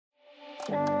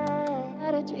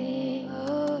Welcome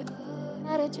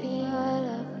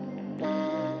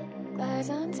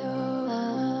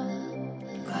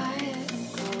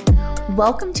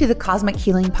to the Cosmic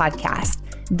Healing Podcast.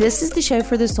 This is the show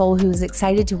for the soul who is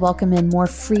excited to welcome in more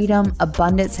freedom,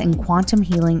 abundance, and quantum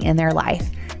healing in their life.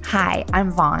 Hi,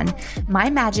 I'm Vaughn. My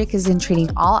magic is in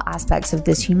treating all aspects of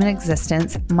this human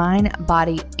existence, mind,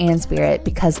 body, and spirit,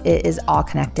 because it is all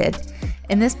connected.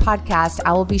 In this podcast,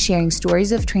 I will be sharing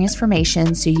stories of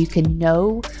transformation so you can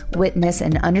know, witness,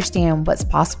 and understand what's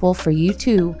possible for you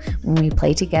too when we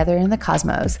play together in the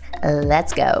cosmos.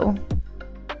 Let's go.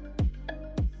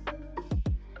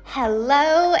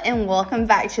 Hello, and welcome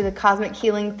back to the Cosmic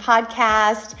Healing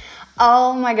Podcast.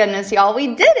 Oh my goodness, y'all,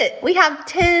 we did it. We have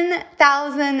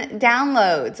 10,000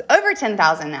 downloads, over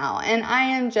 10,000 now. And I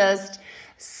am just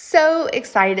so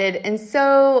excited and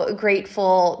so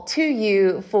grateful to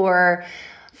you for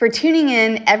tuning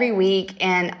in every week.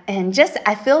 And just,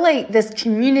 I feel like this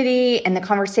community and the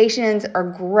conversations are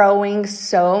growing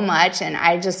so much. And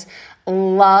I just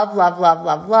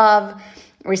love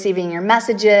receiving your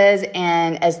messages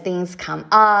and as things come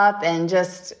up and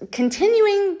just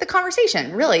continuing the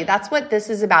conversation. Really, that's what this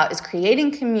is about, is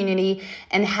creating community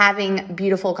and having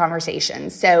beautiful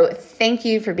conversations. So thank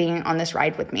you for being on this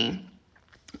ride with me.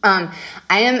 I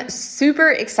am super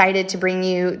excited to bring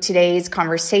you today's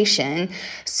conversation.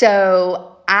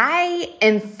 So I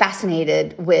am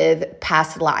fascinated with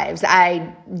past lives.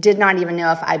 I did not even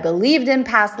know if I believed in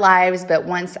past lives, but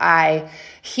once I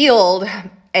healed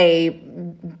a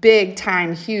big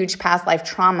time, huge past life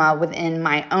trauma within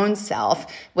my own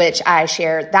self, which I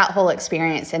shared that whole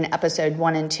experience in episode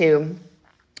 1 and 2.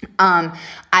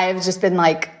 I've just been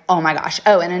like, oh my gosh.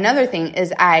 Oh, and another thing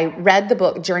is I read the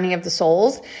book Journey of the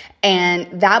Souls,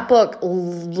 and that book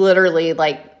literally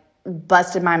like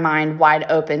busted my mind wide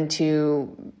open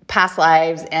to past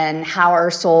lives and how our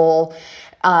soul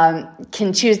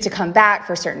can choose to come back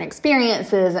for certain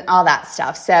experiences and all that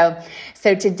stuff. So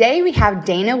today we have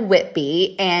Dana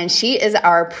Whitby, and she is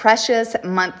our precious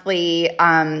monthly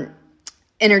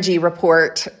energy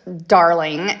report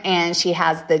darling, and she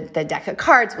has the deck of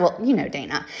cards. Well, you know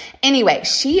Dana. Anyway,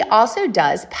 she also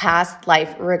does past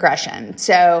life regression.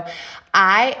 So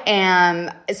I am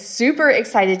super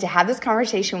excited to have this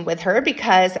conversation with her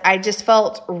because I just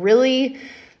felt really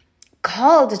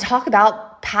called to talk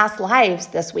about past lives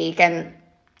this week. And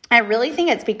I really think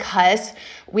it's because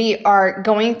we are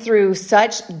going through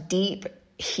such deep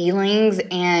healings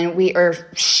and we are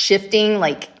shifting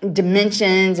like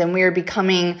dimensions and we are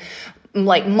becoming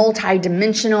like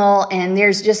multi-dimensional, and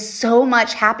there's just so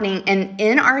much happening. And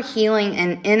in our healing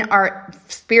and in our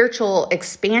spiritual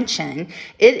expansion,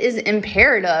 it is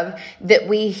imperative that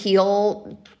we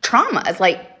heal traumas,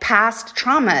 like past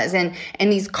traumas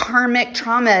and these karmic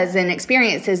traumas and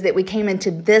experiences that we came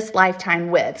into this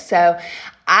lifetime with. So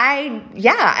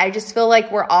I just feel like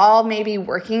we're all maybe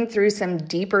working through some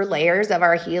deeper layers of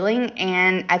our healing.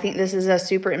 And I think this is a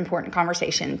super important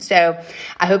conversation. So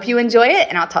I hope you enjoy it,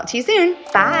 and I'll talk to you soon.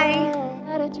 Bye.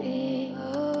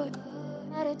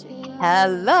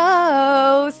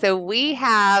 Hello. So we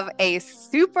have a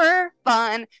super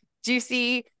fun,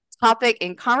 juicy topic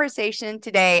and conversation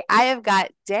today. I have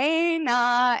got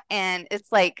Dana, and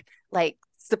it's like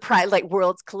surprise, like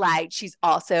worlds collide. She's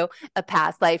also a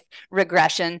past life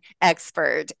regression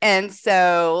expert. And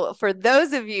so for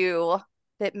those of you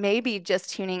that may be just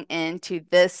tuning into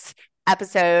this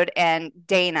episode, and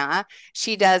Dana,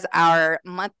 she does our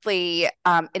monthly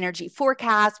energy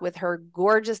forecast with her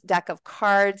gorgeous deck of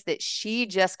cards that she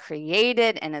just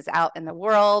created and is out in the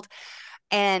world.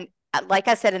 And like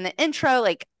I said in the intro,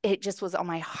 like it just was on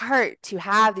my heart to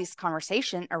have this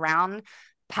conversation around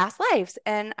past lives.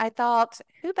 And I thought,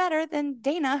 who better than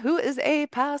Dana, who is a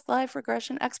past life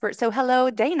regression expert? So hello,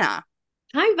 Dana.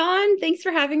 Hi, Vaughn. Thanks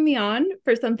for having me on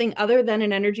for something other than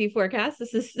an energy forecast.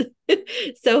 This is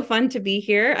so fun to be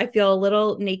here. I feel a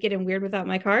little naked and weird without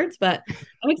my cards, but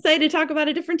I'm excited to talk about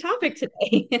a different topic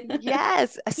today.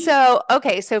 Yes. So,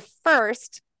 okay. So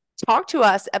first, talk to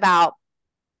us about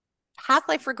past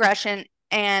life regression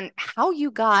and how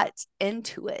you got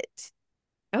into it.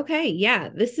 Okay. Yeah.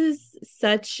 This is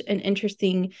such an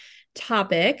interesting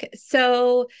topic.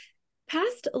 So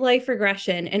past life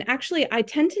regression, and actually I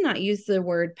tend to not use the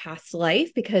word past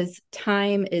life because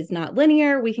time is not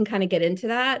linear. We can kind of get into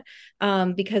that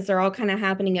because they're all kind of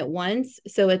happening at once.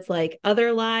 So it's like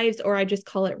other lives, or I just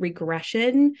call it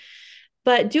regression.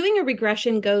 But doing a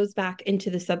regression goes back into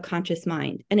the subconscious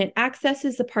mind, and it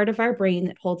accesses the part of our brain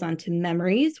that holds on to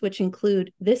memories, which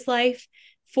include this life,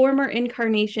 former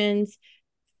incarnations,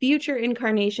 future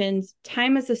incarnations,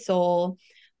 time as a soul,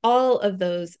 all of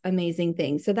those amazing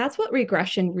things. So that's what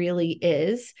regression really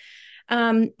is.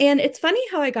 And it's funny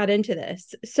how I got into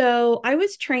this. So I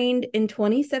was trained in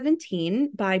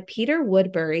 2017 by Peter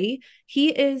Woodbury. He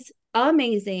is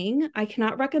amazing. I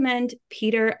cannot recommend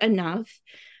Peter enough.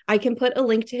 I can put a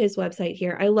link to his website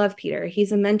here. I love Peter.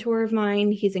 He's a mentor of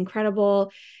mine. He's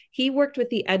incredible. He worked with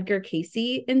the Edgar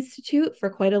Cayce Institute for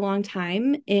quite a long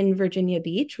time in Virginia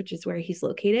Beach, which is where he's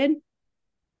located.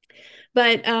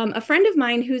 But a friend of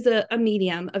mine who's a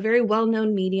medium, a very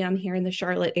well-known medium here in the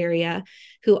Charlotte area,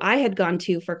 who I had gone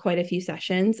to for quite a few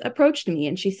sessions, approached me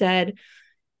and she said,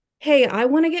 hey, I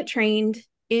want to get trained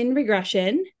in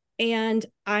regression and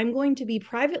I'm going to be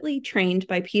privately trained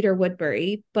by Peter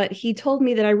Woodbury, but he told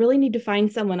me that I really need to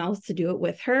find someone else to do it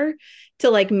with her to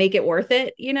like make it worth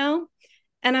it, you know?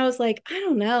 And I was like, I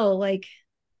don't know, like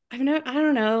I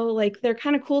don't know, like they're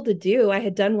kind of cool to do. I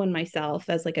had done one myself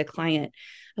as like a client.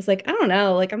 I was like, I don't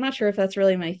know, like I'm not sure if that's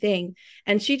really my thing.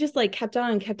 And she just like kept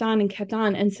on, kept on, and kept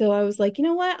on. And so I was like, you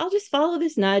know what? I'll just follow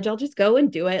this nudge. I'll just go and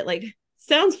do it. Like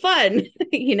sounds fun,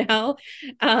 you know.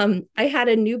 I had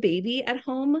a new baby at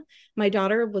home. My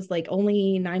daughter was like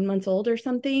only 9 months old or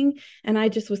something, and I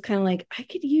just was kind of like, I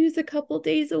could use a couple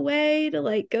days away to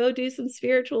like go do some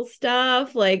spiritual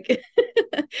stuff, like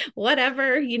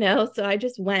whatever, you know. So I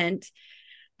just went.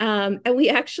 And we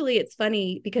actually, it's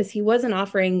funny because he wasn't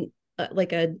offering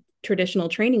like a traditional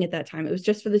training at that time. It was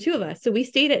just for the two of us. So we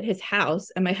stayed at his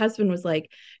house, and my husband was like,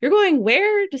 you're going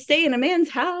where to stay in a man's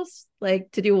house?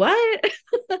 Like to do what?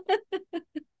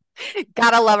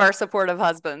 Gotta love our supportive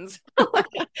husbands. Oh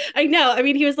I know. I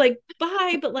mean, he was like,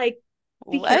 bye, but like,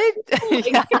 be What? careful.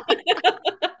 Yeah.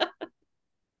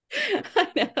 I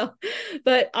know.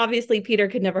 But obviously Peter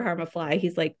could never harm a fly.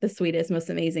 He's like the sweetest,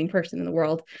 most amazing person in the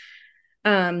world.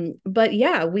 But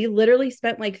yeah, we literally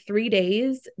spent like 3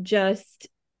 days just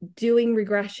doing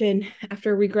regression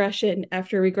after regression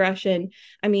after regression.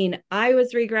 I mean, I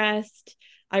was regressed.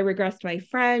 I regressed my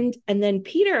friend, and then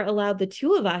Peter allowed the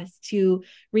two of us to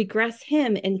regress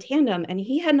him in tandem. And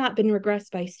he had not been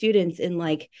regressed by students in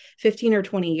like 15 or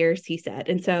 20 years, he said.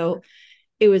 And so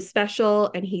it was special,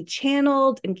 and he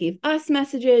channeled and gave us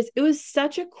messages. It was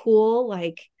such a cool,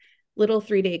 like little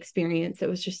 3 day experience. It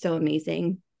was just so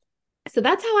amazing. So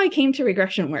that's how I came to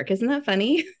regression work. Isn't that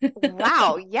funny?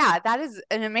 Wow. Yeah, that is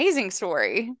an amazing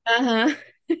story. Uh-huh.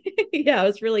 Yeah, it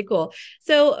was really cool.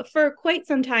 So for quite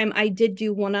some time, I did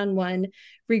do one-on-one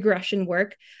regression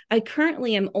work. I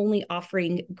currently am only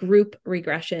offering group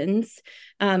regressions.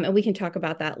 And we can talk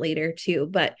about that later too.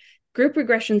 But group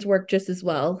regressions work just as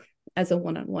well as a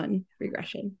one-on-one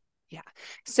regression. Yeah.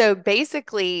 So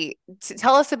basically,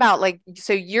 tell us about like,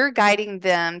 so you're guiding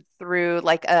them through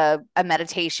like a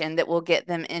meditation that will get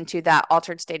them into that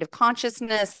altered state of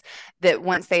consciousness, that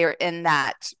once they are in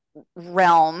that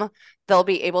realm, they'll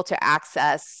be able to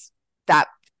access that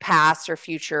past or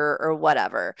future or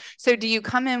whatever. So do you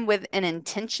come in with an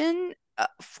intention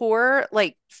for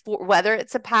like for whether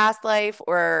it's a past life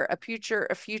or a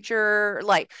future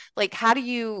like how do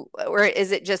you, or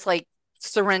is it just like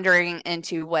surrendering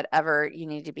into whatever you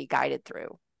need to be guided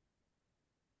through?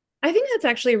 I think that's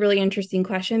actually a really interesting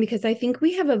question because I think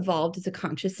we have evolved as a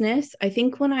consciousness. I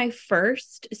think when I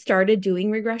first started doing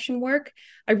regression work,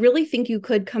 I really think you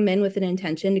could come in with an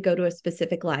intention to go to a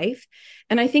specific life.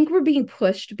 And I think we're being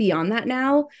pushed beyond that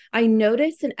now. I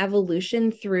noticed an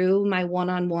evolution through my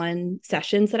one-on-one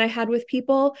sessions that I had with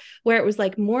people where it was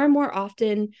like more and more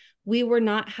often we were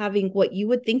not having what you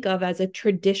would think of as a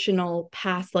traditional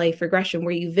past life regression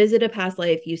where you visit a past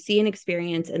life, you see an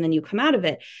experience, and then you come out of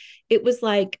it. It was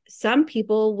like some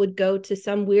people would go to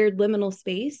some weird liminal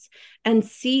space and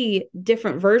see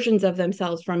different versions of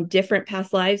themselves from different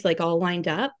past lives, like all lined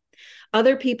up.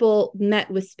 Other people met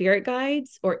with spirit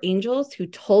guides or angels who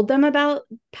told them about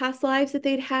past lives that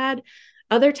they'd had.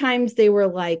 Other times they were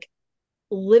like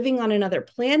living on another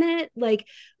planet. Like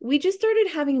we just started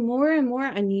having more and more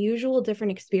unusual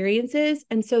different experiences.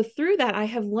 And so through that, I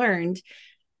have learned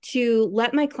to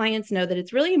let my clients know that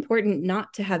it's really important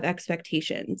not to have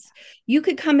expectations. You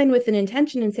could come in with an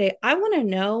intention and say, I want to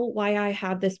know why I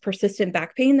have this persistent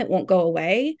back pain that won't go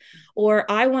away, or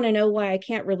I want to know why I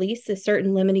can't release a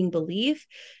certain limiting belief.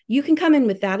 You can come in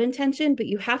with that intention, but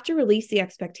you have to release the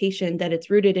expectation that it's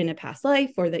rooted in a past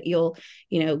life or that you'll,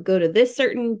 go to this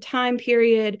certain time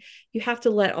period. You have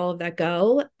to let all of that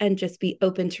go and just be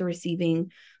open to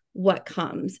receiving what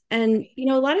comes. And,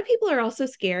 a lot of people are also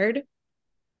scared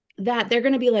that they're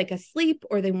going to be like asleep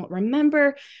or they won't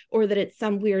remember, or that it's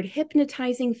some weird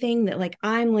hypnotizing thing that like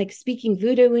I'm like speaking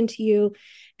voodoo into you.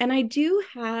 And I do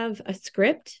have a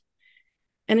script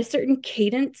and a certain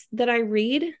cadence that I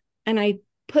read, and I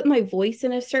put my voice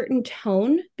in a certain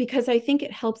tone because I think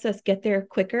it helps us get there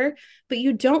quicker. But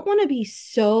you don't want to be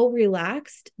so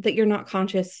relaxed that you're not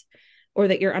conscious or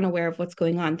that you're unaware of what's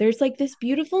going on. There's like this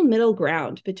beautiful middle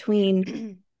ground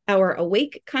between our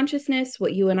awake consciousness,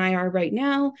 what you and I are right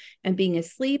now, and being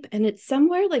asleep. And it's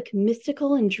somewhere like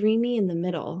mystical and dreamy in the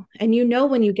middle. And you know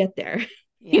when you get there,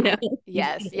 you Yeah. know, you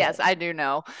Yes. feel Yes, it. I do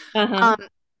know. Uh-huh. Um,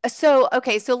 so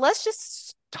okay, so let's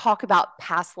just talk about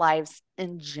past lives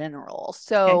in general. Okay.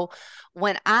 So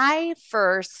when I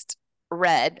first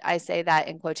read, I say that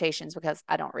in quotations because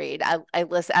I don't read. I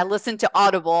listen to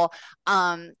Audible,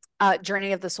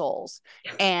 Journey of the Souls.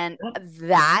 And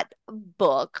that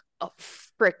book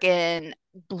freaking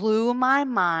blew my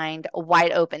mind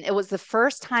wide open. It was the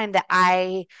first time that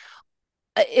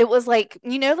it was like,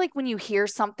 like when you hear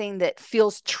something that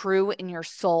feels true in your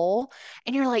soul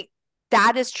and you're like,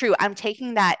 that is true. I'm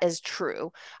taking that as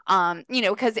true.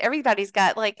 Because everybody's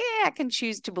got like, I can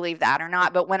choose to believe that or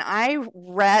not. But when I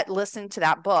listened to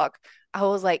that book, I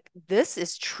was like, this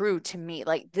is true to me.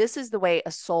 Like, this is the way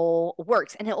a soul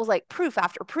works. And it was like proof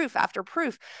after proof after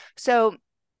proof. So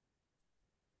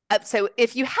so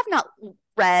if you have not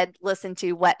read, listened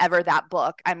to whatever that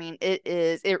book, I mean,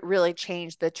 it really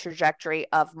changed the trajectory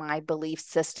of my belief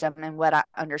system and what I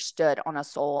understood on a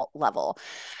soul level.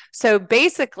 So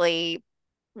basically,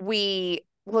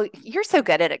 well, you're so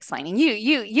good at explaining.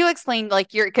 You explained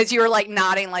like because you were like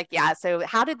nodding, like, yeah. So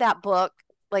how did that book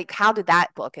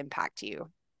impact you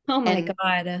Oh my and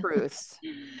God. truths?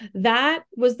 That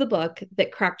was the book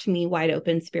that cracked me wide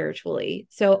open spiritually.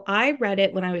 So I read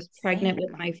it when I was pregnant with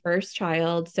Same. my first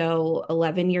child, so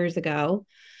 11 years ago.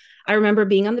 I remember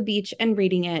being on the beach and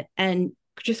reading it and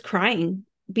just crying,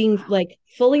 being like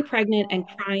fully pregnant and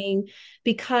Oh, crying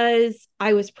because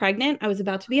I was pregnant. I was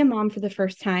about to be a mom for the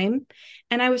first time,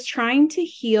 and I was trying to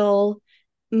heal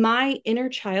my inner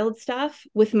child stuff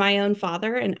with my own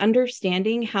father and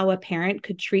understanding how a parent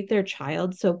could treat their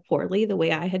child so poorly the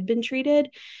way I had been treated.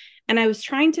 And I was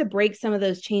trying to break some of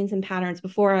those chains and patterns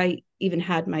before I even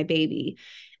had my baby.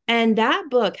 And that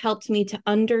book helped me to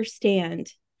understand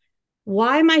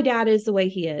why my dad is the way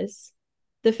he is,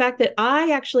 the fact that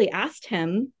I actually asked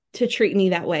him to treat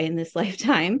me that way in this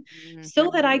lifetime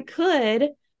so that mhm. I could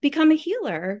become a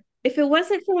healer. If it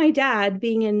wasn't for my dad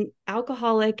being an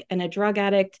alcoholic and a drug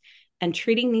addict and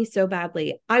treating me so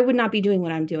badly, I would not be doing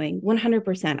what I'm doing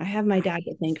 100%. I have my dad to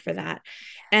Right. thank for that.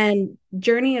 Yes. And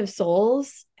Journey of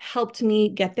Souls helped me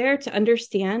get there to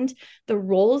understand the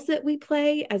roles that we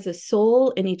play as a soul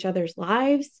in each other's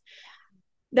lives.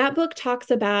 That book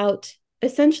talks about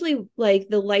essentially like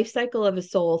the life cycle of a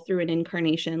soul through an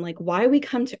incarnation, like why we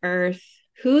come to earth,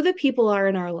 who the people are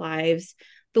in our lives,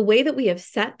 the way that we have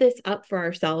set this up for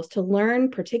ourselves to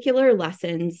learn particular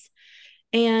lessons.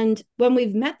 And when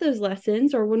we've met those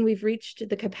lessons, or when we've reached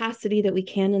the capacity that we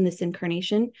can in this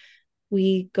incarnation,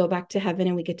 we go back to heaven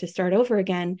and we get to start over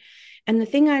again. And the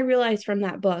thing I realized from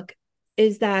that book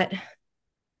is that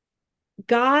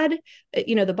God,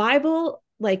 the Bible,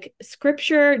 like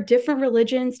scripture, different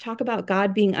religions talk about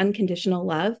God being unconditional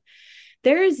love.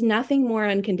 There is nothing more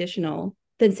unconditional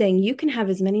than saying you can have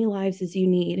as many lives as you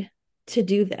need to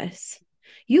do this.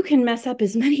 You can mess up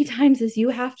as many times as you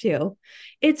have to.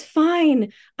 It's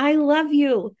fine. I love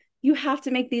you. You have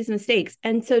to make these mistakes.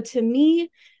 And so to me,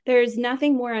 there's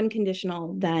nothing more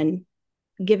unconditional than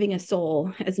giving a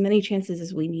soul as many chances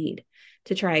as we need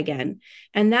to try again.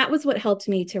 And that was what helped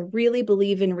me to really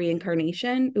believe in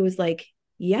reincarnation. It was like,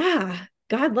 yeah,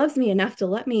 God loves me enough to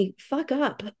let me fuck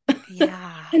up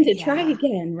Yeah, and to try yeah,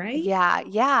 again, right? yeah,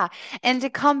 yeah. And to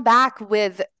come back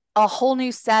with a whole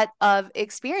new set of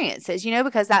experiences,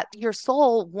 because that your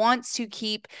soul wants to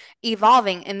keep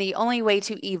evolving. And the only way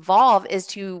to evolve is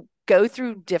to go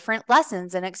through different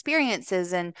lessons and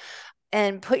experiences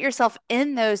and put yourself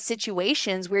in those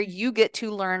situations where you get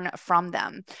to learn from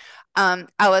them. I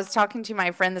was talking to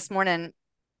my friend this morning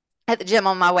at the gym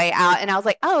on my way out, and I was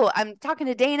like, oh, I'm talking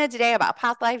to Dana today about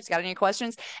past lives. Got any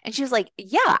questions? And she was like,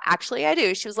 yeah, actually I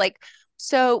do. She was like,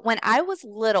 so when I was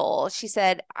little, she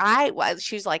said,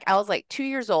 she was like, I was like 2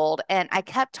 years old, and I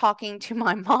kept talking to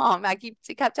my mom.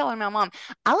 Kept telling my mom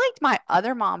I liked my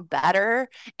other mom better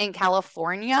in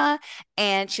California.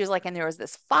 And she was like, and there was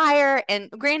this fire, and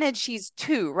granted she's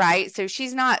two, right, so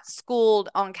she's not schooled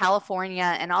on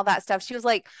California and all that stuff. She was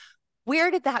like, where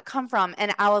did that come from?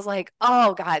 And I was like,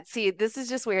 oh God, see, this is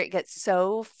just where it gets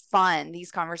so fun,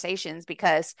 these conversations,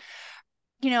 because,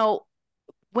 you know,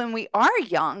 when we are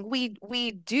young,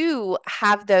 we do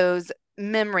have those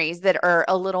memories that are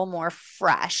a little more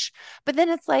fresh. But then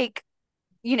it's like,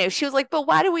 she was like, but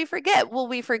why do we forget? Well,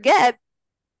 we forget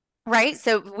right?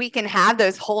 So we can have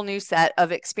those whole new set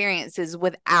of experiences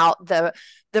without the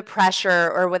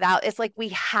pressure, or without, it's like we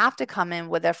have to come in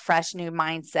with a fresh new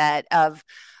mindset of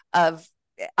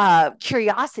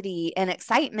curiosity and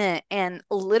excitement, and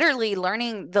literally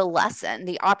learning the lesson,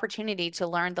 the opportunity to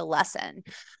learn the lesson.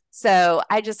 So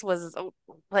I just was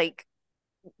like,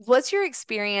 what's your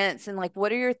experience, and like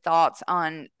what are your thoughts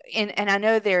on, and I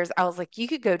know I was like, you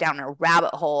could go down a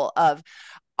rabbit hole of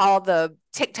all the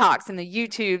TikToks and the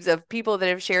YouTubes of people that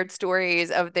have shared stories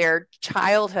of their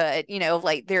childhood,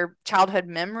 like their childhood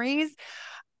memories.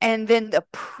 And then the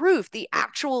proof, the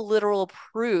actual literal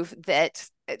proof that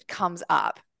it comes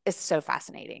up is so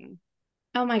fascinating.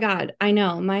 Oh my God, I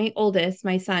know. My oldest,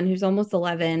 my son, who's almost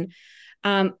 11,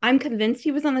 I'm convinced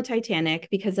he was on the Titanic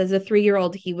because as a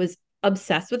 3-year-old, he was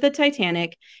obsessed with the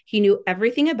Titanic. He knew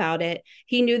everything about it.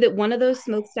 He knew that one of those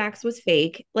smokestacks was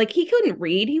fake. Like he couldn't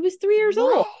read. He was 3 years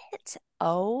old. What?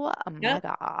 Oh my Yep.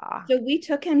 God. So we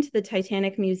took him to the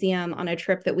Titanic Museum on a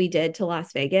trip that we did to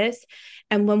Las Vegas.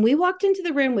 And when we walked into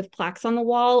the room with plaques on the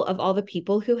wall of all the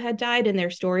people who had died and their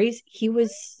stories, he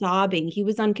was sobbing. He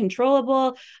was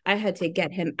uncontrollable. I had to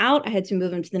get him out. I had to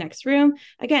move him to the next room.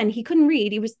 Again, he couldn't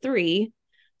read. He was 3.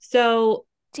 So,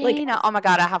 like, Dana, oh my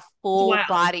God, I have it's full wild.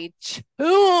 body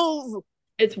chills.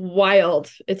 It's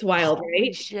wild. It's wild, Holy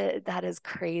right? shit, that is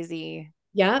crazy.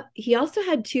 Yeah. He also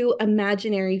had 2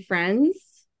 imaginary friends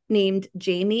named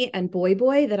Jamie and Boy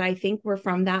Boy that I think were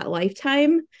from that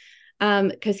lifetime.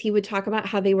 Because he would talk about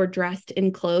how they were dressed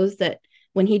in clothes that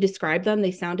when he described them,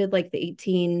 they sounded like the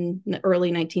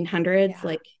early 1900s, Yeah,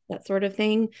 like that sort of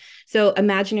thing. So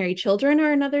imaginary children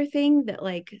are another thing that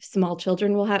like small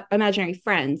children will have. Imaginary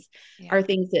friends are yeah,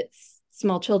 things that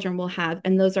small children will have.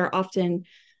 And those are often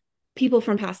people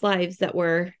from past lives that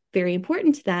were very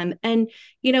important to them. And,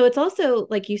 it's also,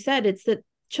 like you said, it's that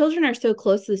children are so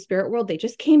close to the spirit world. They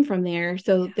just came from there.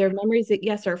 So yeah, their memories,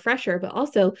 yes, are fresher, but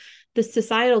also the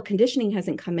societal conditioning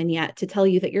hasn't come in yet to tell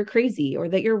you that you're crazy or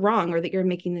that you're wrong or that you're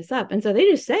making this up. And so they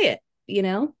just say it.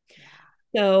 yeah.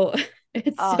 So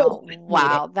it's so Oh, fascinating.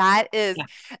 wow. That is, Yeah.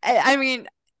 I mean,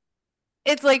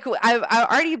 it's like I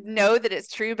already know that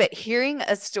it's true, but hearing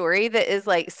a story that is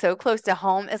like so close to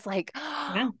home is like, Yeah.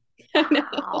 I know.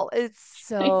 wow, it's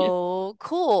so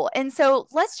cool. And so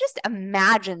let's just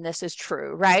imagine this is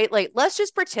true, right? Like, let's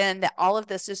just pretend that all of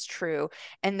this is true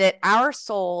and that our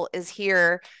soul is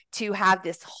here to have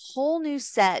this whole new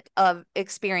set of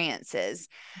experiences.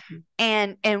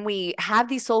 And we have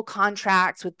these soul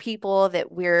contracts with people that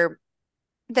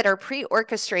are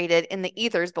pre-orchestrated in the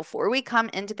ethers before we come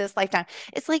into this lifetime.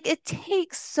 It's like it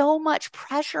takes so much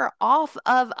pressure off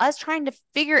of us trying to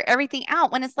figure everything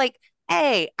out, when it's like,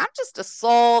 hey, I'm just a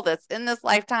soul that's in this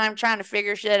lifetime trying to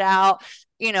figure shit out.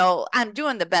 I'm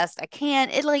doing the best I can.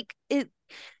 It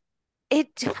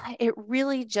it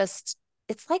really just,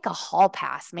 it's like a hall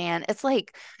pass, man. It's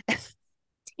like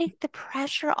take the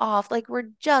pressure off. Like, we're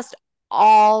just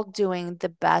all doing the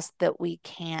best that we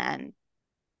can.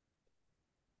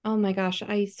 Oh my gosh,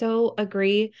 I so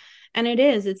agree. And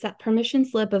it's that permission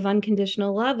slip of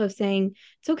unconditional love of saying,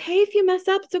 it's okay if you mess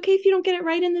up. It's okay if you don't get it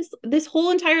right in this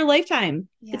whole entire lifetime.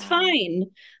 It's Yeah. fine.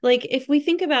 Like if we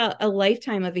think about a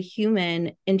lifetime of a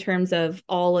human in terms of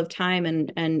all of time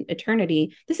and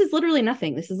eternity, this is literally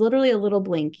nothing. This is literally a little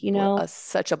blink,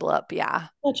 Such a blip. Yeah.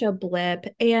 such a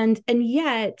blip. And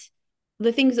yet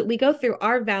the things that we go through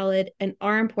are valid and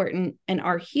are important and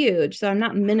are huge. So I'm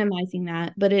not minimizing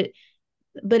that, but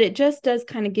it just does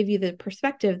kind of give you the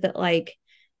perspective that like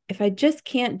if I just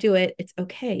can't do it, it's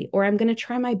okay, or I'm going to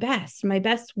try my best. My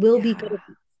best will be Yeah. good.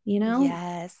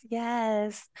 Yes.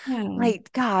 Yes. Yeah.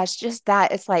 Like, gosh, just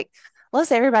that. It's like,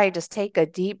 let's everybody just take a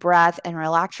deep breath and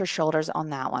relax your shoulders on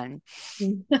that one.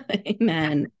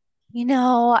 Amen.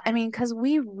 I mean, because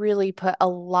we really put a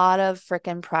lot of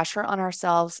freaking pressure on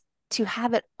ourselves to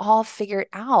have it all figured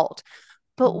out.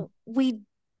 But we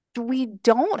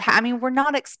don't I mean, we're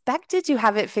not expected to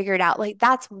have it figured out. Like,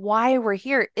 that's why we're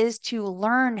here, is to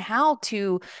learn how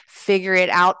to figure it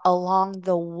out along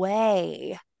the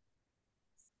way.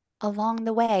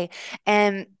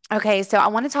 And okay, so I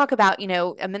want to talk about,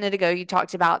 a minute ago you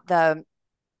talked about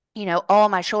oh,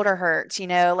 my shoulder hurts,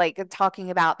 like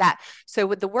talking about that. So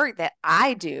with the work that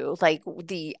I do, like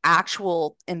the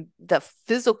actual and the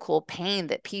physical pain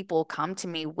that people come to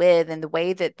me with, and the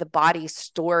way that the body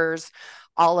stores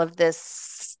all of this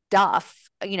stuff,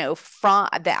 from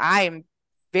that, I'm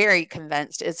very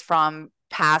convinced is from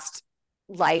past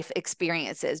life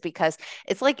experiences, because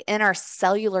it's like in our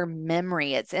cellular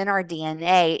memory, it's in our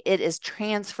DNA, it is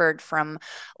transferred from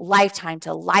lifetime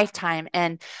to lifetime.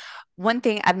 And one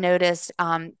thing I've noticed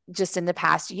just in the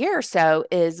past year or so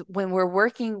is when we're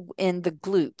working in the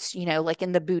glutes, like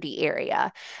in the booty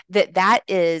area,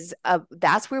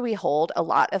 that's where we hold a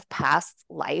lot of past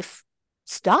life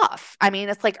stuff. I mean,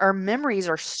 it's like our memories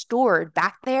are stored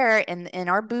back there in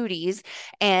our booties,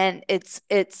 and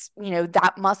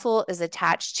that muscle is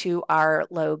attached to our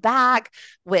low back,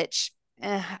 which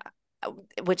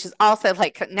is also,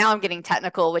 like, now I'm getting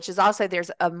technical, which is also,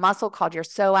 there's a muscle called your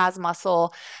psoas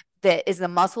muscle that is the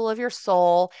muscle of your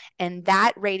soul, and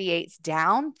that radiates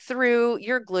down through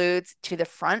your glutes to the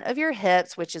front of your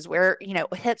hips, which is where,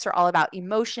 hips are all about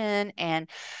emotion and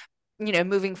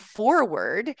moving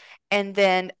forward. And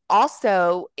then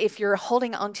also, if you're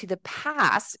holding on to the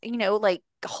past, like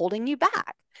holding you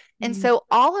back. And so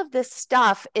all of this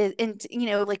stuff is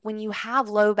like when you have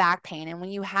low back pain and when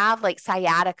you have like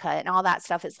sciatica and all that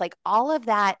stuff, it's like all of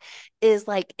that is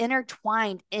like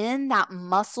intertwined in that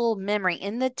muscle memory,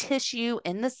 in the tissue,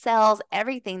 in the cells,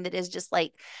 everything that is just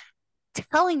like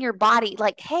telling your body,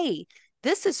 like, hey,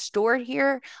 this is stored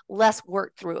here. Let's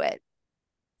work through it.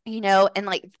 And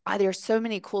like, there's so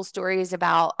many cool stories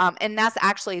about, and that's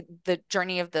actually the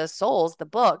Journey of the Souls, the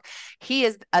book. He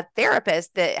is a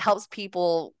therapist that helps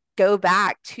people go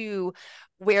back to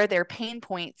where their pain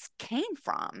points came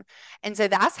from. And so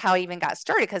that's how he even got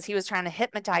started, because he was trying to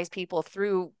hypnotize people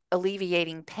through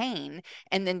alleviating pain,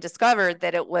 and then discovered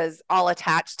that it was all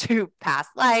attached to past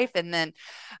life. And then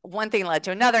one thing led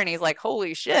to another, and he's like,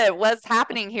 holy shit, what's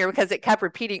happening here? Because it kept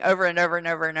repeating over and over and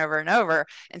over and over and over.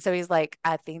 And so he's like,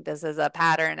 I think this is a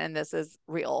pattern and this is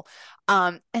real.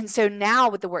 And so now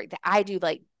with the work that I do,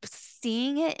 like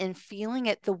seeing it and feeling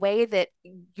it, the way that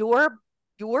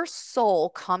your soul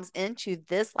comes into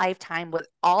this lifetime with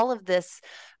all of this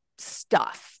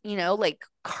stuff, like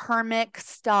karmic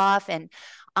stuff, and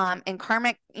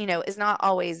karmic, is not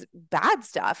always bad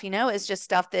stuff, it's just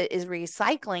stuff that is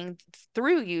recycling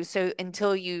through you. So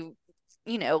until you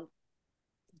know,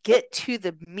 get to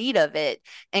the meat of it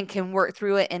and can work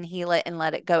through it and heal it and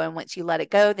let it go. And once you let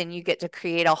it go, then you get to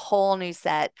create a whole new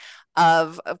set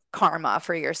of karma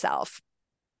for yourself.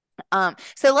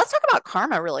 So let's talk about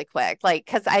karma really quick, like,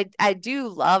 because I do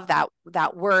love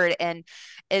that word, and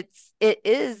it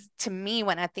is, to me,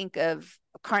 when I think of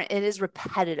karma, it is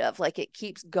repetitive, like it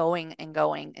keeps going and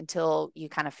going until you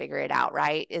kind of figure it out,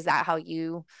 right? Is that how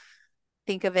you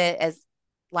think of it, as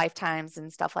lifetimes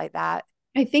and stuff like that?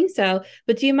 I think so.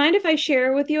 But do you mind if I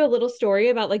share with you a little story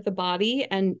about like the body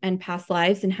and past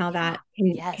lives and how Yeah. that can,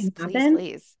 Yes, can please, happen?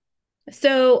 please.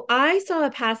 So I saw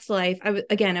a past life. I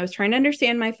was trying to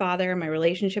understand my father, my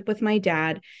relationship with my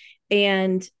dad.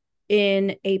 And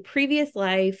in a previous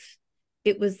life,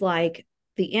 it was like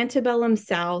the antebellum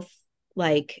South,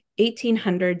 like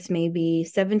 1800s, maybe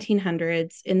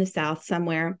 1700s in the South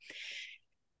somewhere.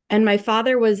 And my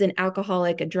father was an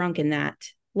alcoholic, a drunk in that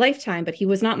lifetime, but he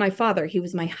was not my father. He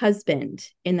was my husband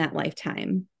in that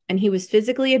lifetime. And he was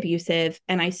physically abusive.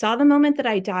 And I saw the moment that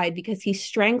I died because he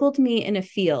strangled me in a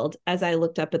field as I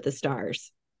looked up at the stars.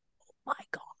 My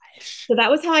gosh. So that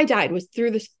was how I died, was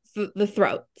through the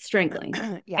throat, strangling.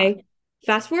 Yeah. Okay.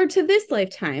 Fast forward to this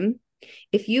lifetime.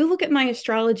 If you look at my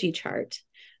astrology chart,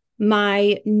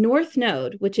 my North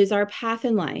Node, which is our path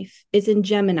in life, is in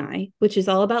Gemini, which is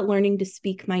all about learning to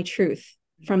speak my truth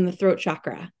from the throat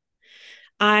chakra.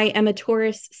 I am a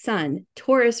Taurus sun.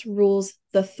 Taurus rules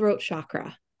the throat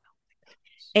chakra.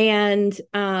 And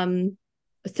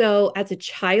so as a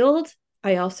child,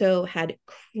 I also had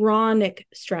chronic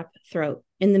strep throat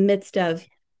in the midst of,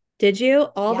 did you?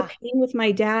 All the pain with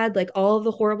my dad, like all of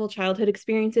the horrible childhood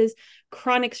experiences,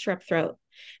 chronic strep throat.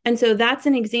 And so that's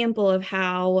an example of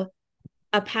how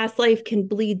a past life can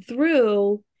bleed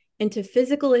through into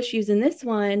physical issues in this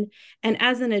one. And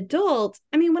as an adult,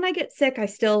 I mean, when I get sick, I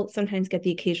still sometimes get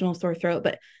the occasional sore throat,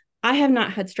 but I have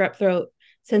not had strep throat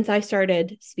since I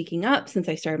started speaking up, since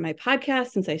I started my podcast,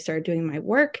 since I started doing my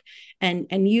work and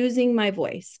using my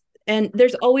voice. And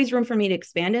there's always room for me to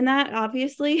expand in that.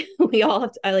 Obviously, we all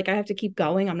have to, I have to keep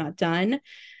going. I'm not done.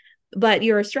 But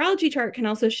your astrology chart can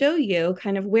also show you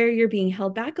kind of where you're being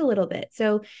held back a little bit.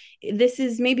 So this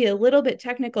is maybe a little bit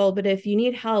technical, but if you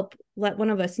need help, let one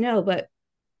of us know. But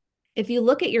if you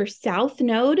look at your south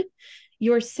node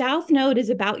is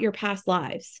about your past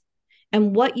lives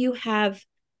and what you have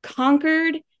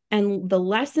conquered and the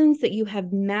lessons that you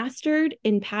have mastered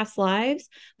in past lives,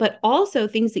 but also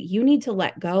things that you need to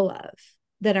let go of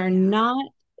that are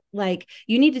not, like,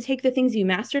 you need to take the things you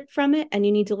mastered from it and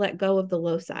you need to let go of the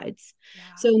low sides.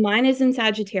 So mine is in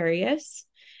Sagittarius.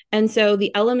 And so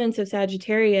the elements of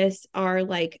Sagittarius are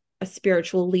like a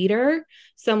spiritual leader,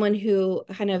 someone who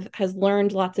kind of has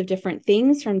learned lots of different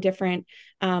things from different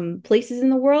places in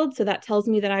the world. So that tells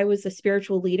me that I was a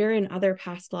spiritual leader in other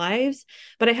past lives.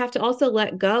 But I have to also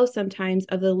let go sometimes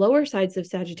of the lower sides of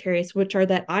Sagittarius, which are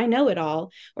that I know it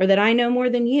all or that I know more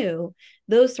than you,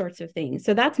 those sorts of things.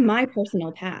 So that's my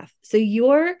personal path. So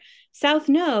your South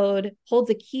Node holds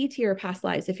a key to your past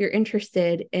lives if you're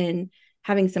interested in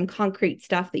having some concrete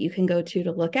stuff that you can go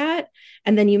to look at.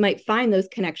 And then you might find those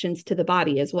connections to the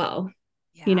body as well,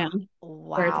 you Yeah. know,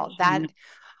 where it's Wow.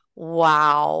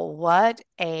 Wow. What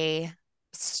a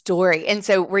story. And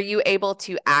so were you able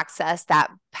to access that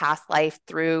past life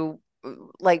through,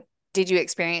 like, did you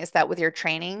experience that with your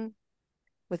training?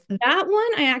 With that one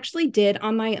I actually did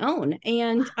on my own.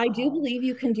 And I do Wow. believe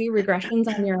you can do regressions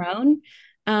on your own.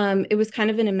 It was kind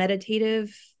of in a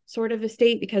meditative sort of a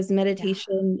state because Yeah.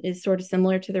 meditation is sort of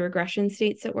similar to the regression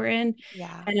states that we're in.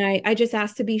 Yeah. And I just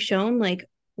asked to be shown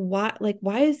why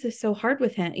is this so hard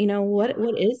with him? You know, what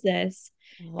is this?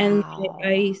 And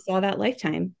I Wow. saw that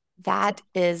lifetime. So, That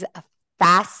is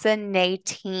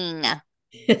fascinating.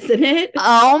 isn't it?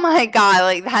 Oh my God.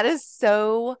 Like, that is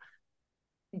so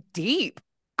deep.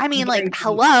 I mean, like, Very deep.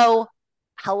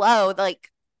 hello, like,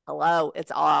 hello,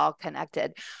 it's all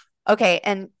connected. Okay.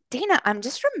 And Dana, I'm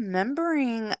just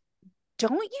remembering,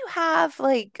 don't you have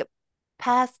like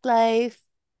past life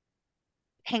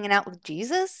hanging out with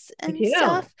Jesus I and do.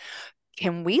 stuff?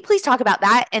 Can we please talk about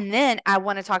that? And then I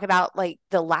want to talk about like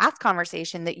the last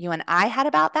conversation that you and I had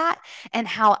about that and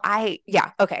how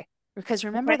yeah, okay. Because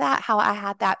remember Okay. that how I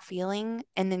had that feeling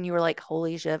and then you were like,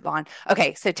 holy shit, Vaughn.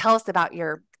 Okay, so tell us about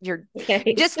your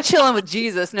Okay. just chilling with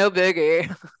Jesus, no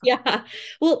biggie. Yeah.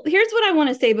 Well, here's what I want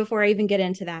to say before I even get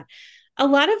into that. A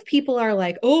lot of people are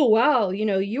like, "Oh, wow,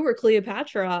 you were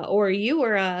Cleopatra or you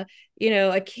were a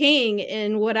king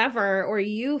in whatever or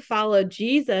you followed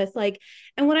Jesus." Like,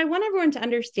 and what I want everyone to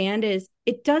understand is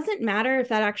it doesn't matter if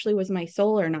that actually was my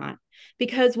soul or not.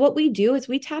 Because what we do is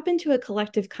we tap into a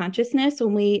collective consciousness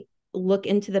when we look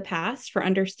into the past for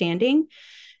understanding.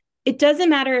 It doesn't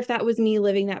matter if that was me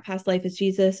living that past life as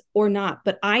Jesus or not,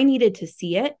 but I needed to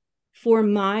see it for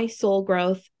my soul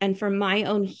growth and for my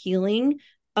own healing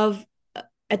of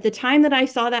at the time that I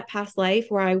saw that past life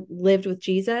where I lived with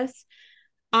Jesus,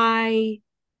 I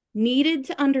needed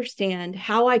to understand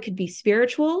how I could be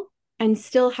spiritual and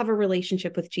still have a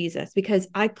relationship with Jesus because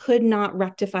I could not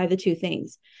rectify the two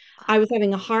things. I was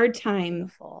having a hard time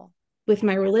Beautiful. with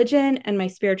my Yes. religion and my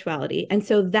spirituality. And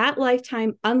so that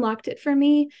lifetime unlocked it for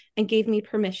me and gave me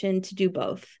permission to do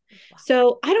both. Wow.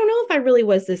 So I don't know if I really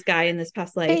was this guy in this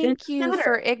past life. And it Thank doesn't you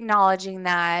for matter. acknowledging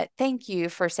that. Thank you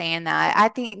for saying that. I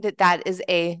think that that is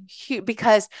a huge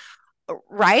because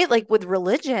right, like with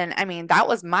religion, I mean, that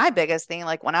was my biggest thing.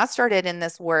 Like when I started in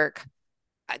this work,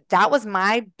 that was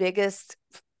my biggest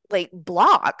like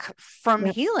block from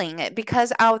Yep. healing it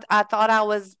because I thought I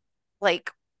was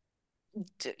like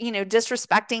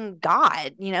disrespecting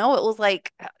God. It was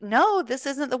like, no, this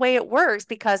isn't the way it works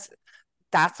because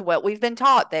that's what we've been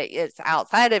taught that it's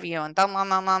outside of you and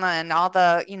and all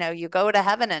the, you go to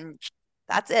heaven and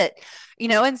that's it.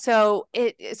 And so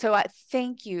I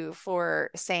thank you for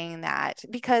saying that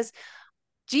because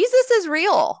Jesus is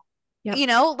real.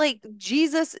 Yep. Like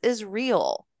Jesus is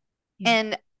real.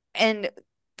 Yeah. And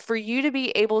for you to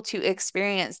be able to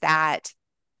experience that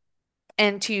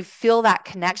and to feel that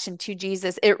connection to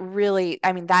Jesus, it really,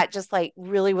 I mean, that just like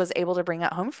really was able to bring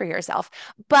it home for yourself.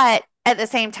 But at the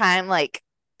same time, like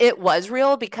it was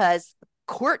real because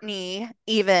Courtney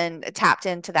even tapped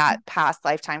into that past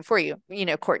lifetime for you.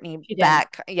 Courtney She did.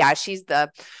 Beck. Yeah, she's the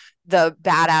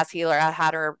badass healer. I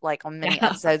had her like on many Yeah.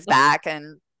 episodes back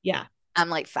and Yeah. I'm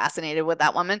like fascinated with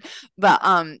that woman. But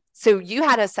so you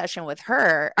had a session with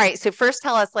her. All right, so first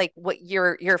tell us like what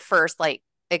your first like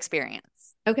experience.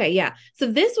 Okay, yeah.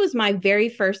 So this was my very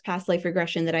first past life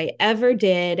regression that I ever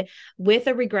did with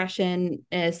a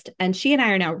regressionist, and she and I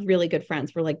are now really good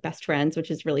friends. We're like best friends, which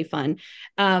is really fun.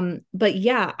 But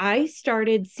yeah, I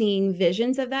started seeing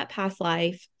visions of that past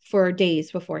life for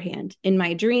days beforehand. In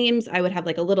my dreams, I would have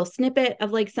like a little snippet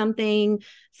of like something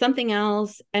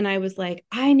else, and I was like,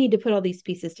 I need to put all these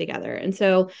pieces together. And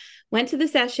so went to the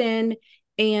session,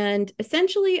 and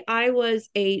essentially, I was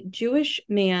a Jewish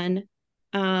man.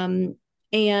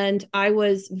 And I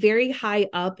was very high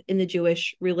up in the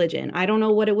Jewish religion. I don't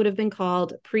know what it would have been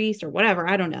called, priest or whatever.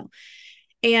 I don't know.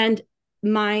 And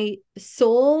my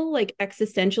soul, like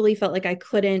existentially, felt like I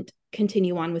couldn't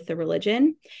continue on with the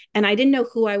religion. And I didn't know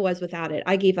who I was without it.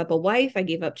 I gave up a wife, I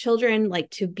gave up children, like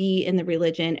to be in the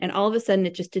religion. And all of a sudden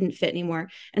it just didn't fit anymore.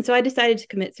 And so I decided to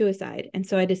commit suicide. And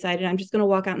so I decided I'm just going to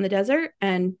walk out in the desert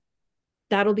and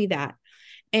that'll be that.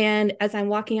 And as I'm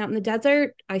walking out in the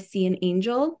desert, I see an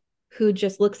angel who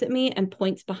just looks at me and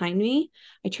points behind me.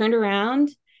 I turned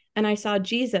around and I saw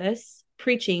Jesus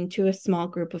preaching to a small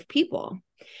group of people.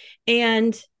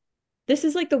 And this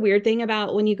is like the weird thing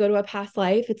about when you go to a past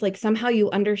life, it's like somehow you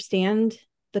understand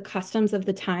the customs of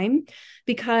the time,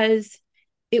 because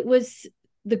it was,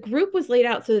 the group was laid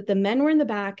out so that the men were in the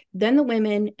back, then the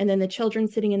women, and then the children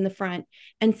sitting in the front.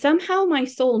 And somehow my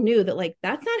soul knew that like,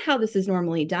 that's not how this is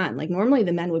normally done. Like normally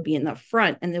the men would be in the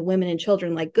front and the women and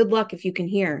children, like, good luck if you can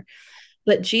hear.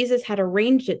 But Jesus had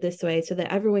arranged it this way so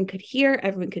that everyone could hear,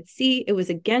 everyone could see. It was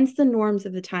against the norms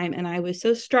of the time. And I was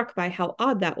so struck by how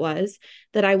odd that was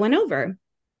that I went over.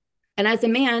 And as a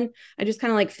man, I just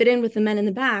kind of like fit in with the men in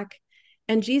the back.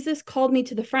 And Jesus called me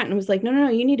to the front and was like, no,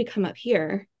 you need to come up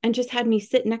here, and just had me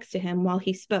sit next to him while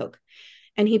he spoke.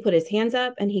 And he put his hands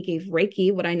up and he gave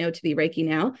Reiki, what I know to be Reiki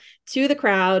now, to the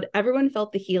crowd. Everyone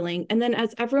felt the healing. And then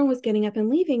as everyone was getting up and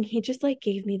leaving, he just like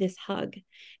gave me this hug.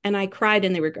 And I cried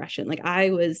in the regression. Like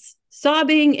I was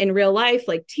sobbing in real life,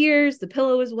 like tears. The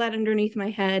pillow was wet underneath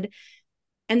my head.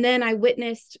 And then I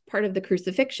witnessed part of the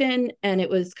crucifixion, and it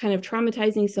was kind of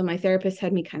traumatizing. So my therapist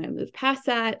had me kind of move past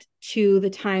that to the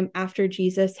time after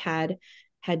Jesus had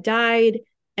died.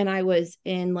 And I was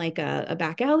in like a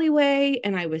back alleyway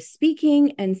and I was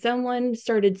speaking and someone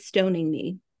started stoning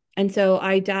me. And so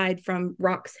I died from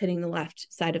rocks hitting the left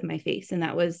side of my face. And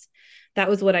that was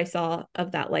what I saw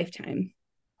of that lifetime.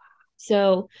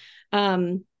 So,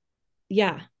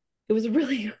 yeah, it was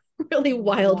really, really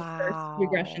wild first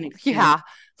regression experience.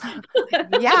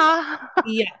 Yeah.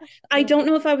 Yeah. I don't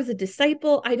know if I was a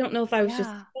disciple. I don't know if I was just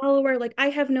Yeah. a follower. Like I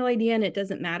have no idea and it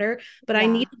doesn't matter, but I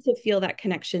Yeah. needed to feel that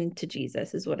connection to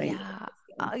Jesus is what I needed.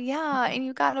 Yeah. And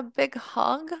you got a big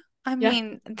hug. I Yeah.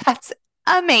 mean, that's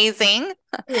amazing.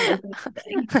 It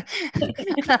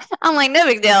I'm like, no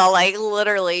big deal. Like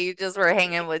literally you just were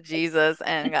hanging with Jesus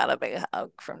and got a big hug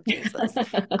from Jesus.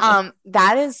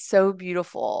 That is so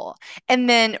beautiful. And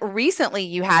then recently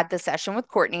you had the session with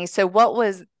Courtney. So what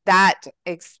was that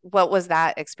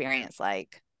experience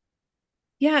like?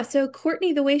 Yeah. So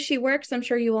Courtney, the way she works, I'm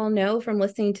sure you all know from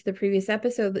listening to the previous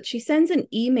episode, that she sends an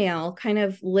email kind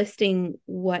of listing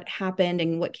what happened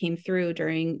and what came through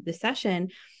during the session.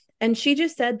 And she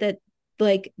just said that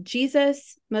like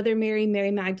Jesus, Mother Mary,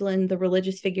 Mary Magdalene, the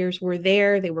religious figures were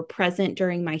there. They were present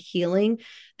during my healing.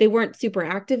 They weren't super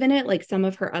active in it, like some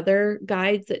of her other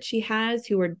guides that she has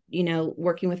who were,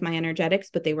 working with my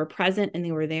energetics, but they were present and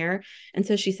they were there. And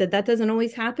so she said that doesn't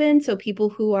always happen. So people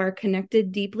who are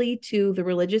connected deeply to the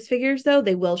religious figures, though,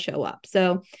 they will show up.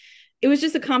 So it was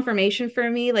just a confirmation for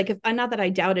me. Like, if not that I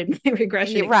doubted my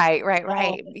regression. Right.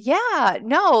 Yeah,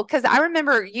 no, because I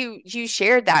remember you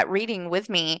shared that reading with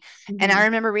me, and I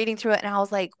remember reading through it, and I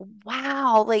was like,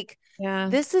 wow, like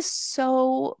this is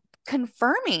so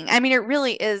confirming. I mean, it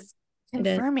really is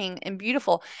confirming and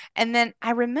beautiful. And then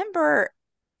I remember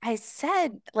I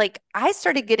said, like, I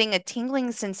started getting a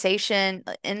tingling sensation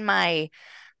in my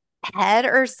head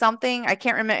or something. I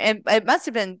can't remember. It must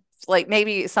have been like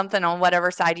maybe something on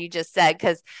whatever side you just said.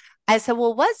 Cause I said,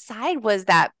 well, what side was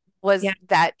that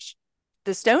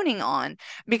the stoning on?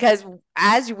 Because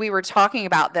as we were talking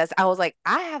about this, I was like,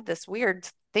 I have this weird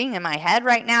thing in my head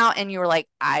right now. And you were like,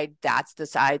 that's the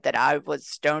side that I was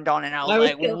stoned on. And I was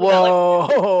like,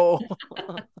 whoa.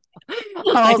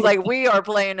 I was like, we are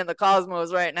playing in the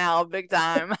cosmos right now, big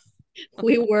time.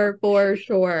 We were for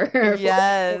sure.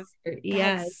 Yes.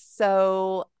 Yes. That's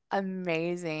so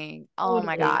amazing. Oh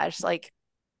my gosh. Like,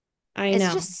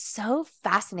 it's just so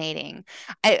fascinating.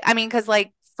 I mean, because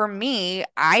like for me,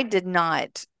 I did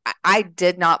not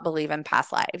believe in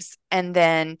past lives. And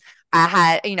then I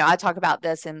had, I talk about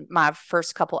this in my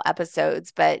first couple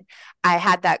episodes, but I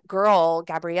had that girl,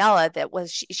 Gabriella, that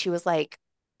was, she was like,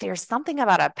 there's something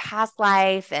about a past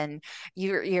life and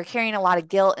you're carrying a lot of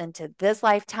guilt into this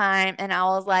lifetime. And I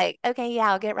was like, okay,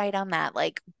 yeah, I'll get right on that.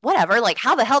 Like, whatever. Like,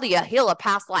 how the hell do you heal a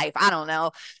past life? I don't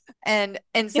know. And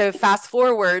so fast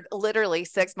forward literally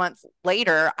 6 months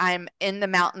later, I'm in the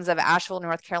mountains of Asheville,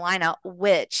 North Carolina,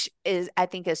 which is, I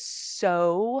think is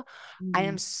so, I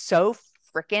am so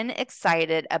freaking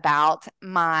excited about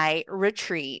my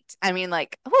retreat. I mean,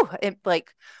 like,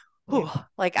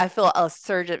 like I feel a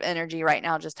surge of energy right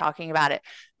now just talking about it.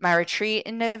 My retreat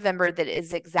in November that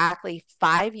is exactly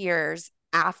 5 years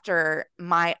after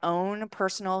my own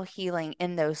personal healing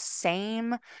in those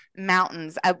same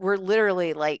mountains. We're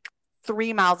literally like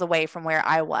 3 miles away from where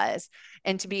I was,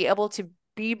 and to be able to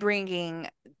be bringing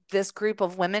this group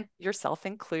of women, yourself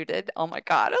included. Oh my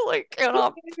God. I like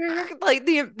cannot like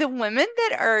the women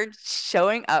that are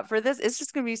showing up for this, it's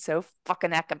just gonna be so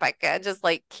fucking epic. I just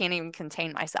like can't even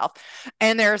contain myself.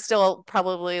 And there are still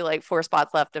probably like 4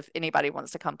 spots left if anybody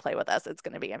wants to come play with us. It's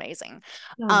gonna be amazing.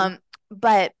 Oh.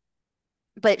 But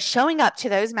showing up to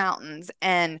those mountains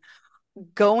and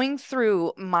going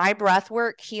through my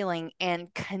breathwork healing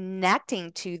and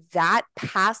connecting to that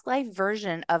past life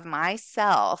version of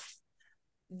myself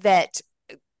that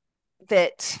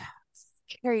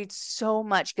carried so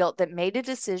much guilt, that made a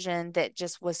decision that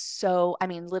just was so, I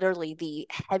mean, literally the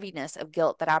heaviness of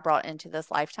guilt that I brought into this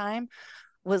lifetime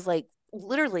was like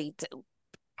literally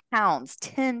pounds,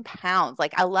 10 pounds.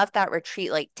 Like I left that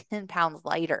retreat like 10 pounds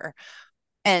lighter.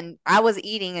 And I was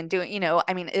eating and doing,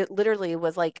 I mean, it literally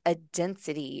was like a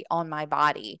density on my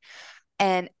body.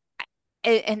 And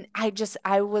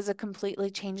I was a completely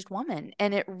changed woman.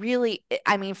 And it really,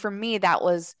 I mean, for me, that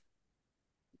was,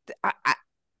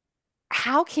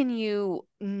 how can you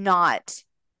not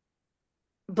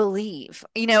believe,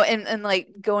 and like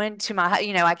going to my,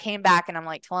 I came back and I'm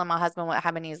like telling my husband what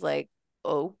happened. He's like,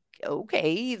 oh,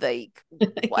 okay, like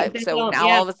what? So now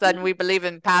Yeah. all of a sudden we believe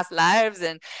in past lives,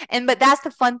 but that's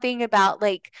the fun thing about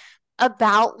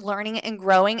about learning and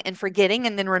growing and forgetting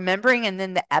and then remembering, and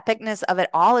then the epicness of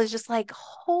it all is just like,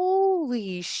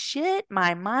 holy shit,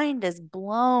 my mind is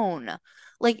blown.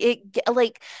 Like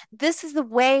this is the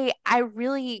way I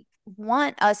really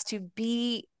want us to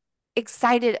be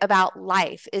excited about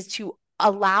life, is to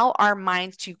allow our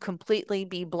minds to completely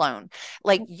be blown.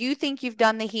 Like you think you've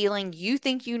done the healing, you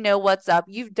think you know what's up,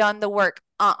 you've done the work.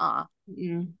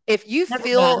 If you Never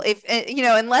feel, done. if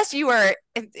unless you are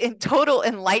in total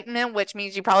enlightenment, which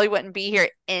means you probably wouldn't be here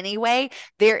anyway,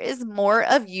 there is more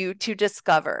of you to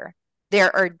discover.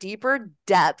 There are deeper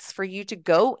depths for you to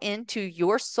go into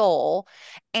your soul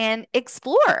and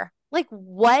explore. Like,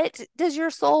 what does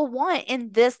your soul want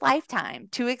in this lifetime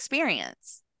to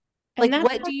experience? And Like, that's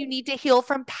what do you need to heal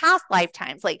from past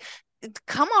lifetimes? Like,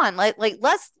 come on, let's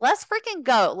freaking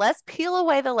go. Let's peel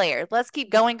away the layers. Let's keep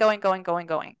going, going, going, going,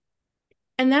 going.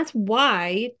 And that's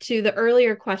why, to the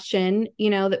earlier question,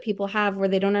 that people have where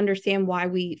they don't understand why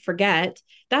we forget,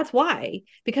 that's why,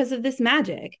 because of this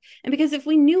magic. And because if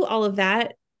we knew all of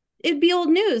that, it'd be old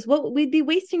news. What we'd be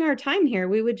wasting our time here.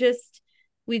 We'd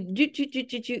do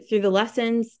through the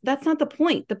lessons. That's not the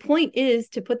point. The point is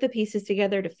to put the pieces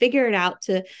together, to figure it out,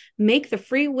 to make the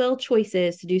free will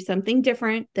choices to do something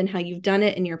different than how you've done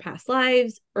it in your past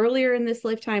lives, earlier in this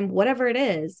lifetime, whatever it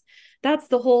is. That's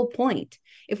the whole point.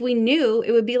 If we knew,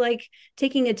 it would be like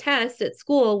taking a test at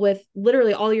school with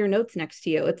literally all your notes next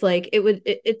to you. It's like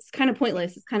it's kind of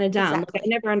pointless. It's kind of dumb. Exactly. Like I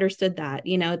never understood that. It's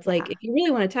Yeah. like, if you really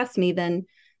want to test me, then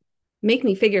make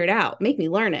me figure it out. Make me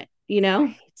learn it,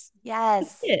 Right.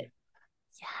 Yes. That's it.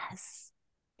 Yes.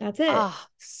 That's it. Oh,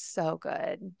 so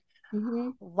good. Mm-hmm.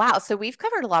 Wow. So we've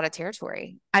covered a lot of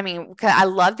territory. I mean, I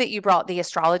love that you brought the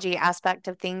astrology aspect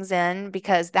of things in,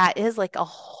 because that is like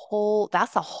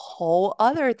that's a whole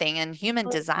other thing, and human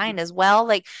design as well.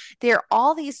 Like there are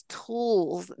all these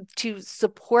tools to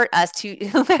support us to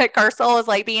like our soul is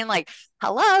like being like,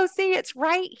 hello, see, it's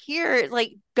right here.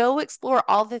 Like go explore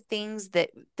all the things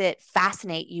that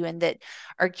fascinate you and that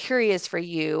are curious for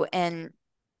you, and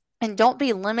don't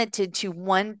be limited to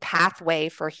one pathway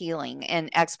for healing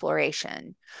and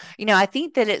exploration. I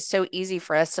think that it's so easy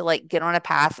for us to like get on a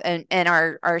path, and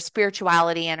our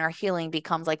spirituality and our healing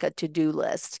becomes like a to-do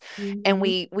list. And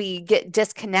Mm-hmm. we get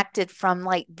disconnected from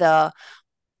like the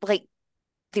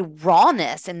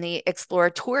rawness and the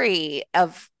exploratory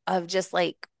of just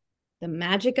like, The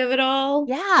magic of it all.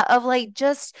 yeah, of like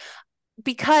just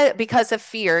because of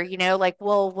fear, like,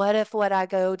 well, what I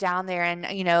go down there and,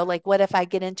 like, what if I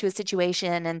get into a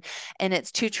situation and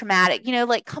it's too traumatic,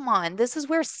 like, come on, this is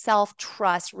where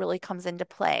self-trust really comes into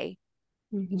play.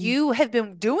 Mm-hmm. You have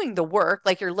been doing the work,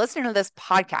 like you're listening to this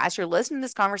podcast, you're listening to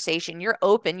this conversation, you're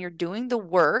open, you're doing the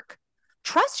work.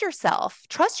 Trust yourself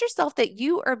that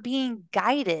you are being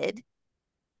guided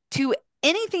to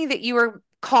anything that you are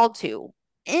called to,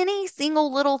 any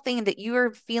single little thing that you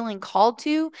are feeling called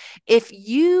to. If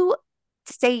you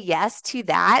say yes to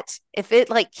that, if it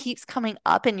like keeps coming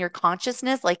up in your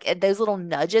consciousness, like those little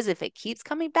nudges, if it keeps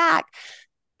coming back,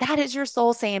 that is your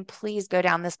soul saying, please go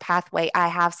down this pathway. I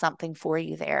have something for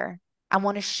you there. I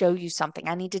want to show you something.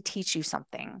 I need to teach you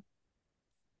something.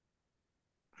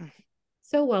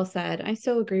 So well said. I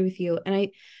so agree with you. And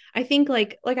I think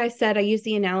like I said, I use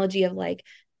the analogy of like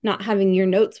not having your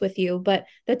notes with you, but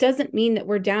that doesn't mean that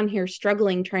we're down here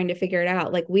struggling trying to figure it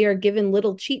out. Like, we are given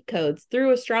little cheat codes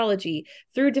through astrology,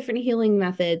 through different healing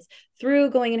methods, through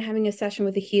going and having a session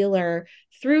with a healer,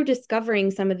 through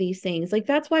discovering some of these things. Like,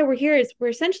 that's why we're here, is we're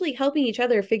essentially helping each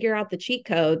other figure out the cheat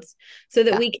codes so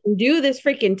that Yeah. we can do this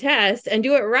freaking test and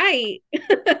do it right.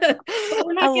 But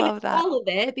we're I not getting love that. all of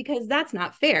it, because that's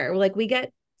not fair. Like, we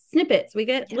get snippets, we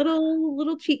get Yeah.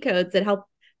 little cheat codes that help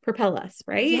propel us,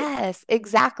 right? Yes,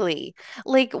 exactly.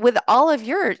 Like with all of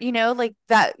your, like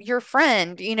that, your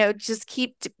friend, just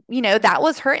that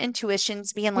was her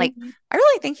intuitions being like, Mhm. I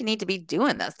really think you need to be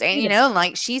doing this, Dan, Yeah. and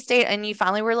like she stayed and you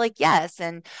finally were like, yes.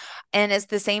 And it's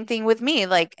the same thing with me.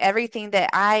 Like everything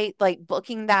that I like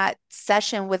booking that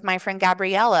session with my friend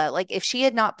Gabriella, like if she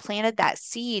had not planted that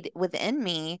seed within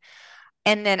me,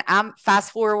 and then I'm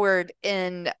fast forward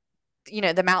in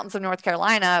the mountains of North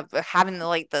Carolina, having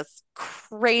like this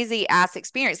crazy ass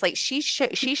experience. Like she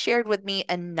shared with me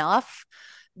enough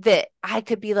that I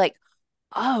could be like,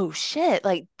 oh shit,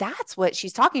 like that's what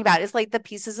she's talking about. It's like the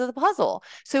pieces of the puzzle.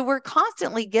 So we're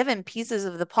constantly given pieces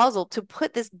of the puzzle to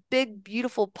put this big,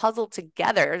 beautiful puzzle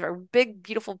together, or big,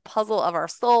 beautiful puzzle of our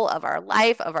soul, of our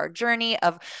life, of our journey,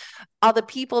 of all the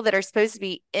people that are supposed to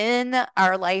be in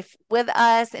our life with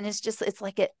us. And it's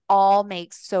like it all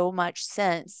makes so much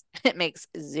sense. It makes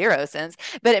zero sense,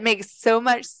 but it makes so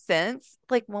much sense.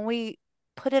 Like when we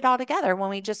put it all together, when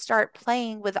we just start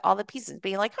playing with all the pieces,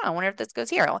 being like, I wonder if this goes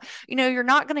here. You're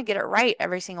not going to get it right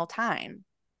every single time.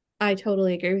 I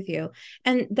totally agree with you.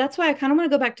 And that's why I kind of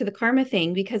want to go back to the karma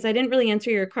thing, because I didn't really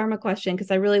answer your karma question, because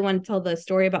I really want to tell the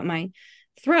story about my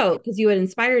throat, because you had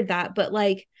inspired that. But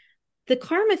like the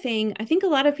karma thing, I think a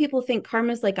lot of people think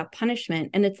karma is like a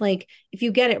punishment. And it's like, if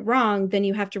you get it wrong, then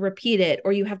you have to repeat it,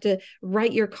 or you have to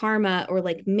write your karma, or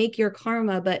like make your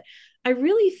karma. But I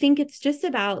really think it's just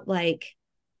about like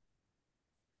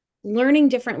learning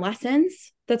different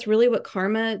lessons. That's really what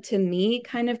karma to me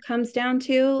kind of comes down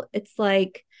to. It's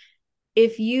like,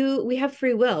 we have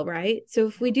free will, right? So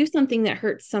if we do something that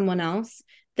hurts someone else,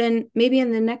 then maybe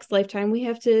in the next lifetime we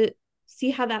have to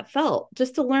see how that felt,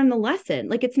 just to learn the lesson.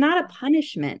 Like, it's not a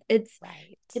punishment. it's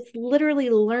Right. it's literally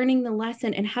learning the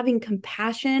lesson and having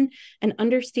compassion and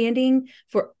understanding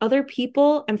for other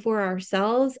people and for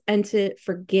ourselves, and to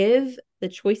forgive the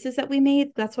choices that we made.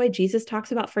 That's why Jesus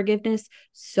talks about forgiveness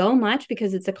so much,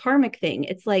 because it's a karmic thing.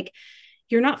 It's like,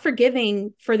 you're not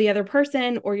forgiving for the other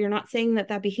person, or you're not saying that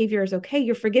that behavior is okay.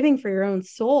 You're forgiving for your own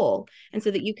soul. And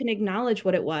so that you can acknowledge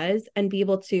what it was and be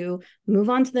able to move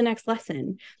on to the next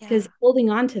lesson, Yeah. because holding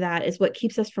on to that is what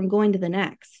keeps us from going to the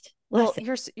next Well,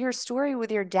 lesson. your story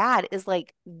with your dad is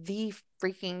like the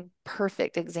freaking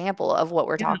perfect example of what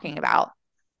we're Yeah. talking about.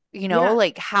 Yeah.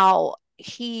 Like how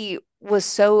he was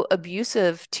so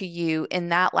abusive to you in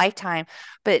that lifetime,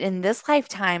 but in this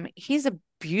lifetime, he's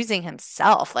abusing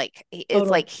himself. Like it's Totally.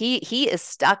 like he is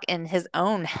stuck in his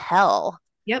own hell.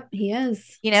 Yep. He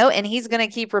is. And he's going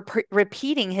to keep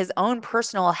repeating his own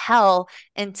personal hell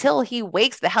until he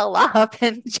wakes the hell up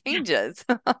and Yeah. changes.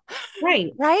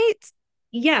 Right. Right?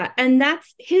 Yeah, and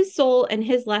that's his soul and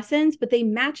his lessons, but they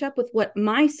match up with what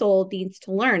my soul needs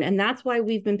to learn. And that's why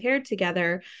we've been paired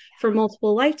together for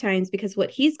multiple lifetimes, because what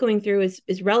he's going through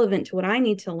is relevant to what I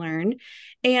need to learn.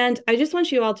 And I just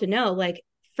want you all to know, like,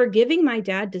 forgiving my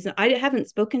dad doesn't, I haven't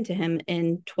spoken to him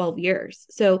in 12 years.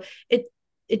 So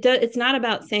it's not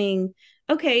about saying,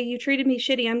 okay, you treated me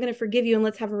shitty, I'm going to forgive you and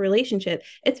let's have a relationship.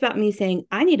 It's about me saying,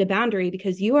 I need a boundary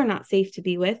because you are not safe to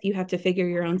be with. You have to figure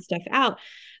your own stuff out,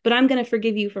 but I'm going to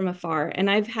forgive you from afar.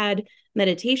 And I've had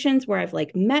meditations where I've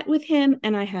like met with him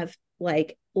and I have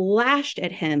like lashed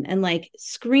at him and like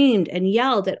screamed and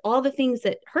yelled at all the things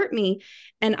that hurt me.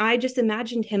 And I just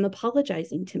imagined him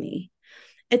apologizing to me.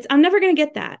 I'm never going to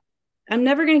get that. I'm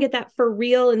never going to get that for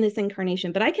real in this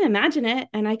incarnation, but I can imagine it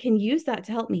and I can use that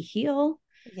to help me heal,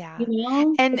 Yeah. you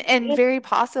know? And very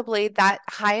possibly that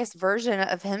highest version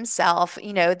of himself,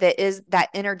 that is that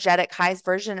energetic highest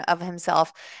version of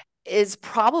himself is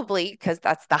probably, because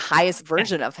that's the highest Yeah,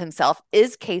 version of himself,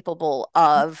 is capable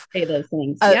of say those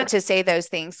things. Yeah. to say those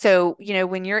things. So,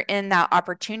 when you're in that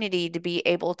opportunity to be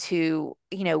able to,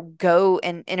 go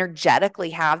and energetically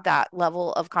have that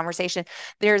level of conversation,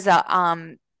 there's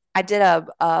I did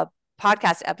a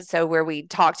podcast episode where we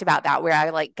talked about that, where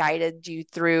I like guided you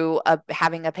through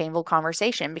having a painful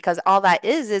conversation, because all that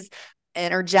is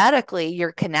energetically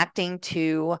you're connecting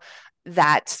to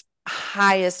that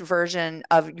highest version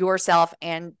of yourself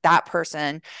and that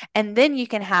person. And then you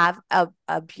can have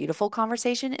a beautiful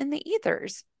conversation in the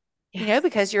ethers. Yes.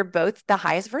 because you're both the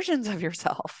highest versions of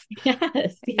yourself. Yes.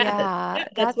 Yes. Yeah, Yeah,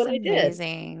 that's that's what I did.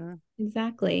 amazing.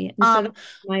 Exactly. And so Um, that's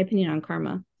my opinion on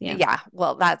karma. Yeah. yeah,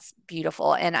 well, that's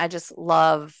beautiful. And I just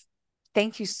love,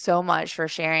 thank you so much for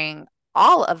sharing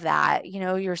all of that.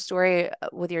 Your story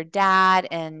with your dad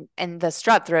and the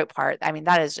strep throat part. I mean,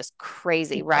 that is just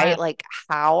crazy, right? Wow. Like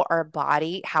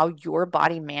how your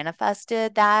body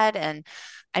manifested that. And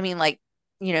I mean, like,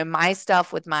 my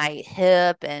stuff with my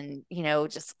hip and,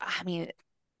 just, I mean,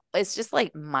 it's just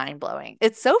like mind blowing.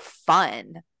 It's so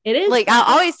fun. It is Like I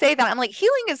fun. always say that I'm like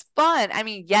healing is fun. I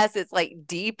mean, yes, it's like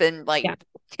deep and like Yeah.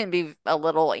 can be a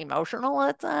little emotional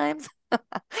at times.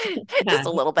 Just Yeah. a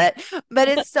little bit. But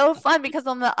it's so fun because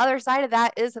on the other side of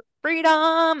that is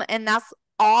freedom. And that's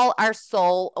all our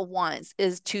soul wants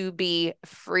is to be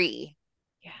free.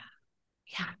 Yeah.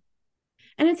 Yeah. Yeah.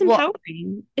 And it's Well,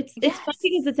 empowering. It's fun because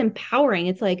yes. it's empowering.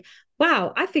 It's like,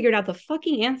 wow, I figured out the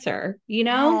fucking answer, you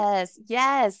know? Yes.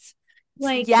 Yes.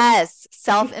 Like Yes.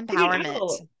 you figured it Self-empowerment.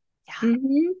 out. Yeah.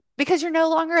 Mm-hmm. Because you're no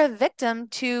longer a victim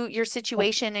to your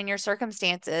situation and your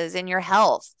circumstances and your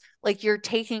health. Like you're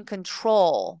taking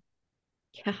control.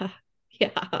 Yeah.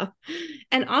 Yeah.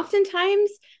 And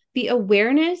oftentimes the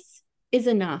awareness is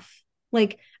enough.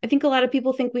 Like I think a lot of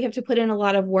people think we have to put in a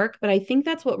lot of work, but I think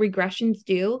that's what regressions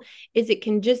do is it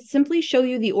can just simply show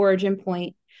you the origin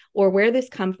point or where this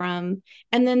come from,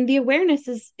 and then the awareness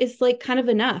is like kind of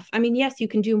enough. I mean, yes, you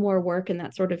can do more work and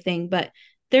that sort of thing, but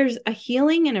there's a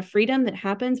healing and a freedom that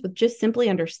happens with just simply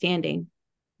understanding.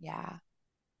 Yeah.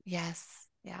 Yes.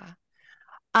 Yeah.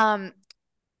 Um,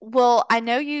 well, I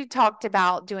know you talked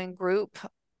about doing group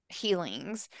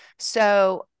healings.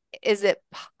 So is it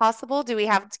possible? Do we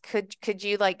have could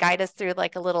you like guide us through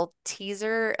like a little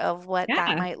teaser of what that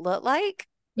Yeah. might look like?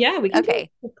 Yeah, we can do Okay.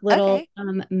 a quick little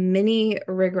Okay. mini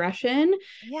regression.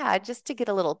 Yeah, just to get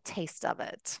a little taste of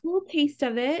it. Little taste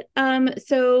of it.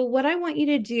 So what I want you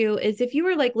to do is if you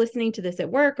were like listening to this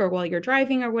at work or while you're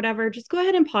driving or whatever, just go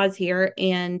ahead and pause here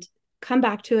and come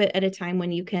back to it at a time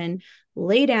when you can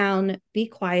lay down, be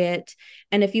quiet.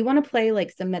 And if you want to play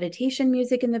like some meditation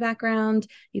music in the background,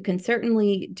 you can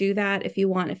certainly do that if you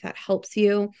want, if that helps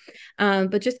you.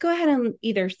 But just go ahead and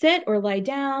either sit or lie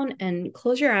down and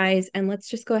close your eyes. And let's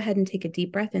just go ahead and take a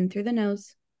deep breath in through the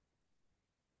nose.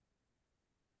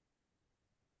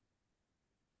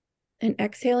 And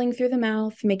exhaling through the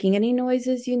mouth, making any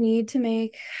noises you need to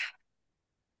make.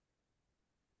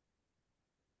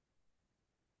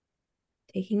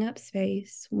 Taking up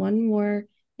space. One more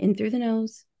in through the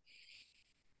nose.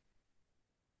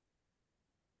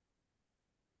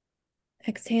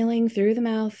 Exhaling through the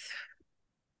mouth.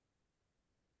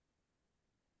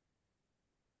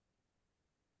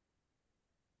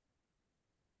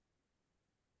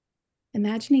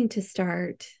 Imagining to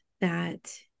start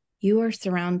that you are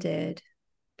surrounded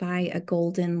by a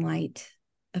golden light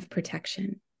of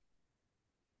protection.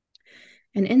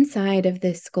 And inside of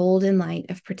this golden light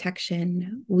of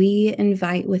protection, we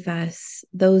invite with us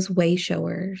those way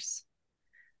showers,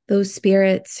 those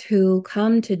spirits who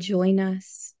come to join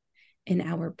us in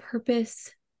our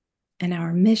purpose and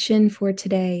our mission for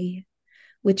today,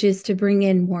 which is to bring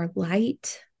in more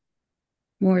light,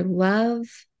 more love,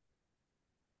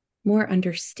 more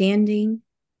understanding,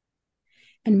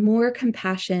 and more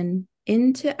compassion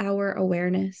into our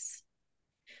awareness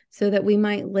so that we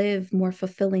might live more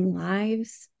fulfilling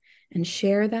lives and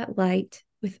share that light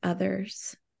with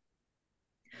others.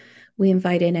 We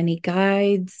invite in any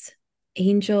guides,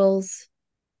 angels,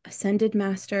 ascended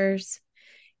masters,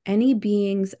 any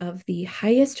beings of the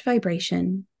highest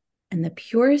vibration and the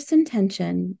purest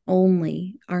intention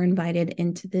only are invited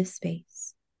into this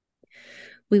space.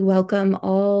 We welcome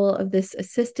all of this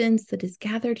assistance that is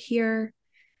gathered here,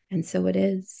 and so it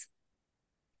is.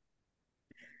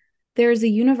 There is a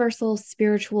universal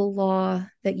spiritual law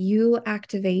that you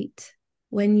activate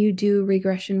when you do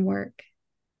regression work.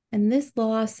 And this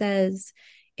law says,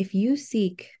 if you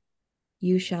seek,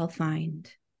 you shall find.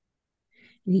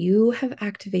 And you have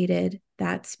activated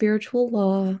that spiritual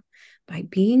law by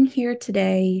being here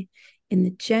today in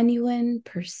the genuine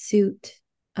pursuit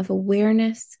of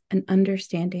awareness and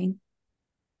understanding.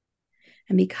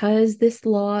 And because this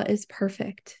law is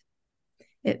perfect,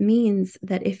 it means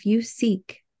that if you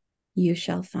seek, you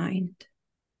shall find.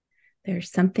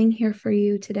 There's something here for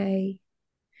you today,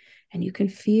 and you can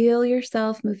feel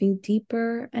yourself moving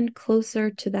deeper and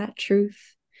closer to that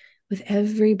truth with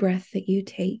every breath that you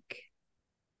take.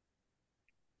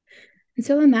 And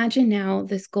so imagine now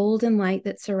this golden light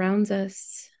that surrounds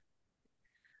us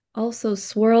also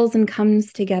swirls and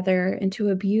comes together into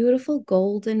a beautiful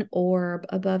golden orb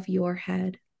above your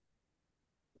head.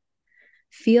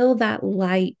 Feel that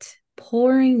light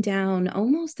pouring down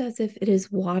almost as if it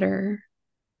is water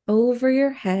over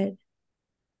your head,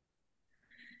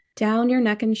 down your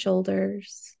neck and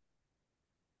shoulders,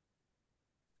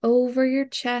 over your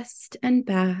chest and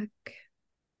back,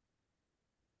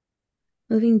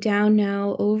 moving down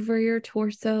now over your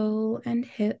torso and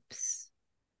hips,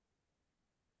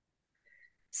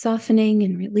 softening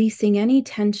and releasing any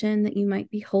tension that you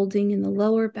might be holding in the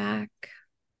lower back,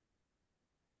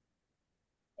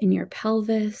 in your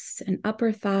pelvis and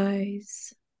upper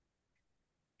thighs.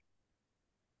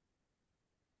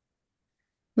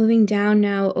 Moving down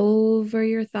now over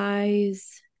your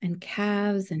thighs and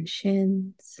calves and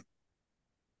shins.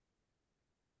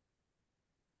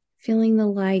 Feeling the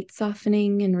light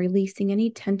softening and releasing any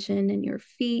tension in your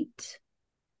feet,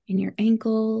 in your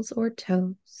ankles or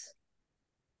toes.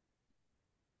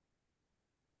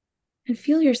 And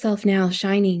feel yourself now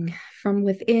shining from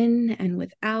within and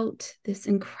without this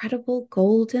incredible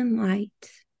golden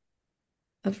light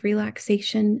of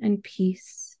relaxation and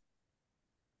peace.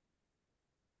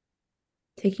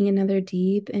 Taking another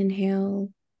deep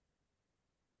inhale.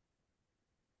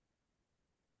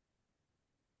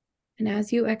 And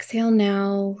as you exhale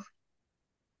now,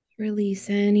 release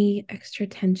any extra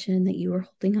tension that you are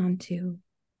holding on to.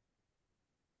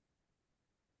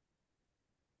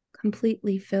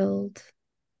 Completely filled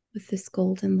with this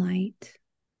golden light.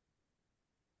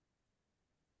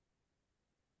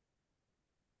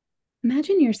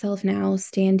 Imagine yourself now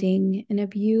standing in a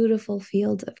beautiful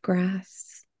field of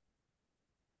grass.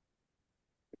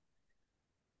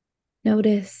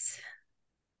 Notice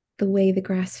the way the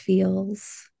grass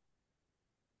feels.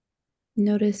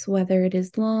 Notice whether it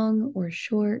is long or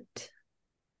short.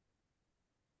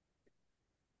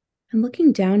 And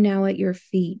looking down now at your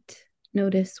feet,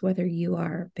 notice whether you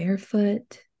are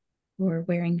barefoot or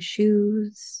wearing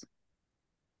shoes.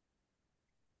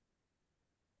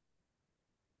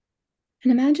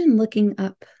 And imagine looking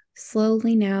up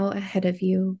slowly now ahead of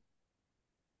you.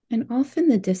 And off in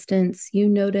the distance, you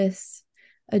notice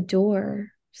a door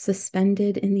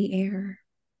suspended in the air.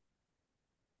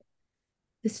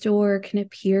 This door can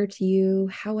appear to you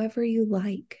however you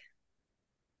like.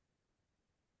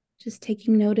 Just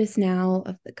taking notice now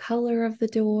of the color of the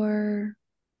door,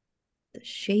 the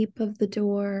shape of the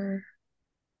door,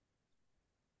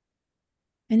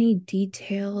 any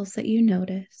details that you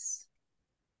notice.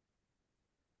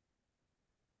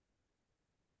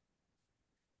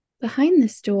 Behind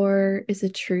this door is a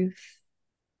truth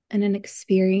and an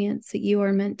experience that you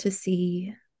are meant to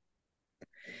see.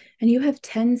 And you have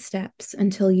 10 steps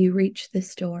until you reach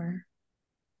this door.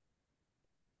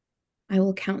 I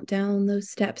will count down those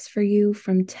steps for you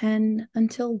from 10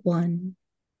 until 1.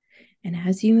 And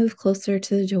as you move closer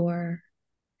to the door,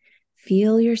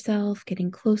 feel yourself getting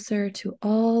closer to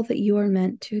all that you are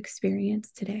meant to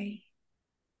experience today.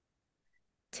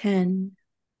 10,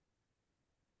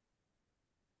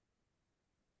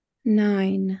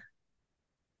 9,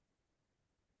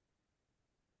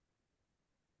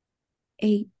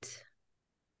 8,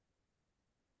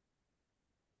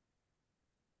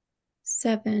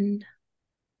 7,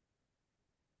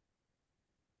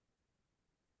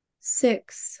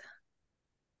 6,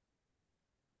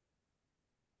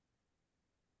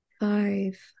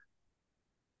 5,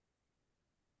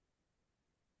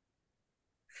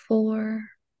 4,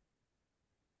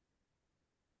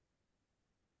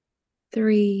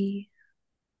 3,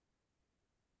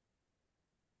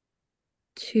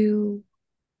 2,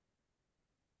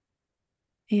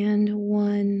 and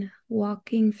 1,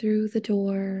 walking through the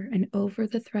door and over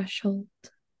the threshold,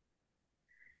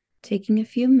 taking a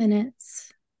few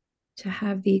minutes to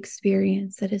have the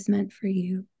experience that is meant for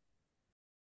you.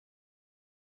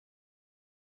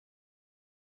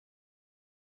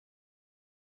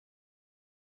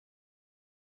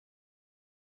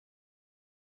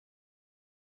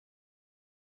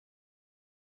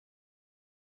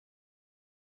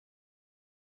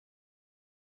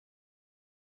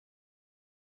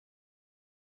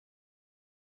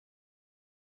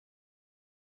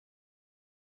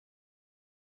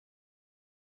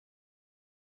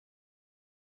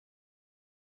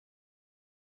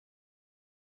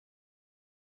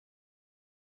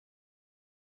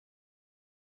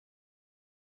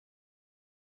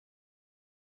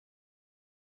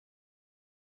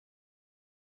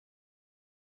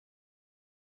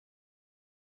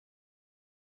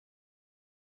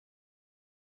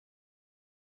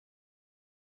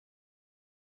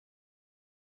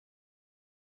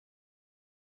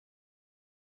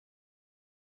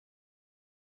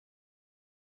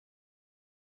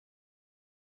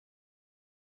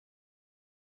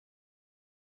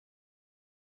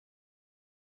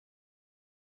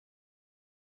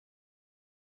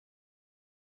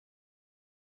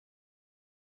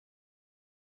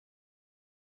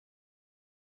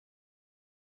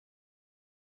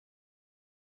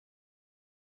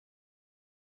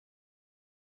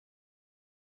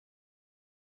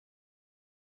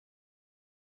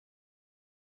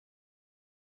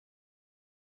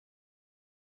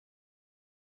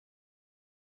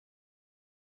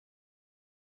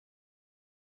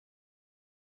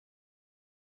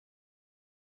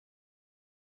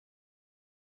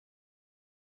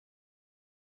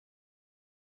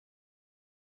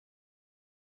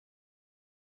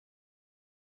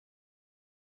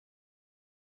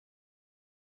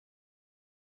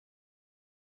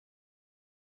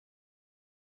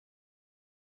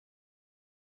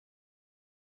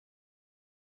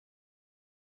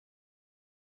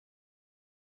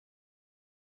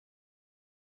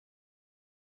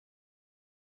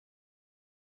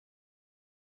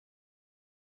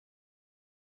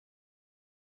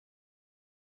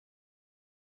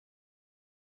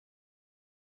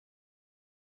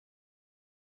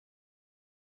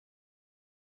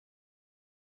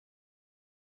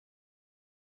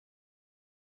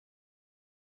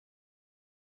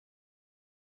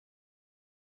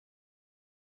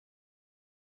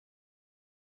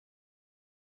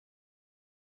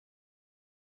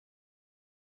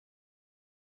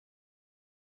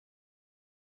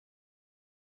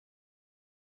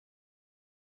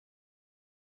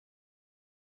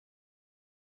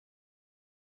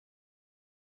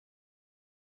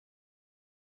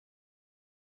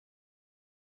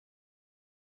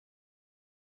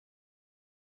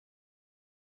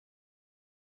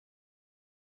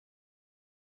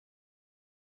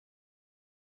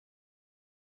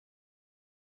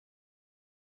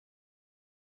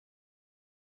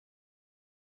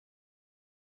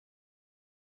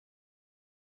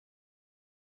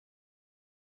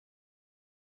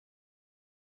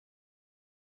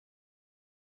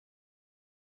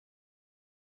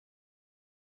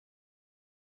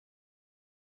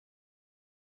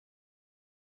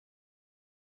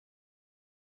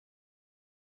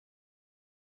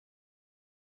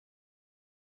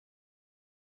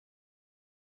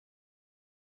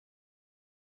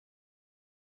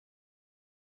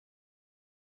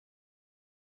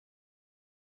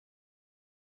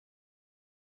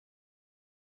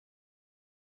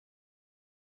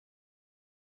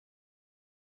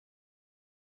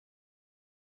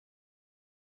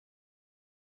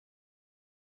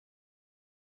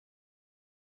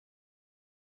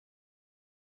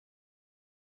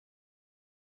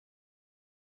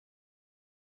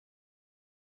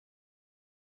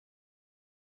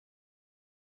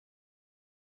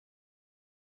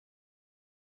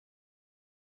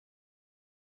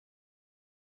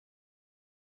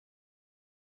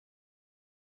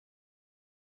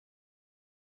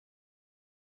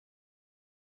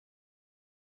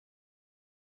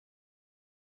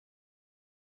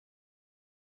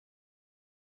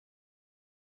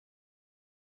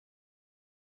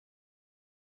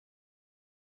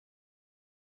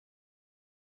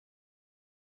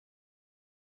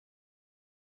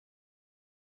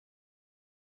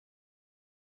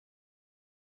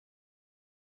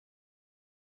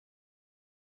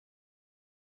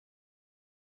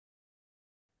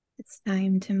 It's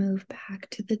time to move back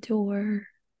to the door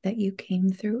that you came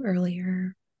through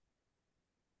earlier.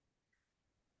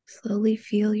 Slowly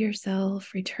feel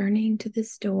yourself returning to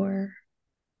this door,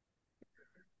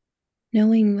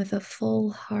 knowing with a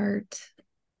full heart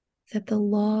that the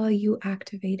law you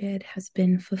activated has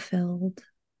been fulfilled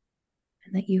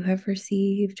and that you have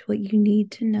received what you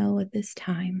need to know at this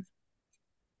time.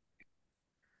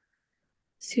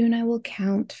 Soon I will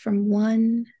count from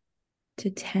 1 to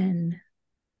 10,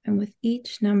 and with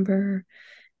each number,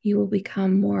 you will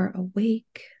become more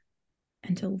awake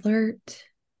and alert.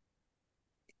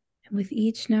 And with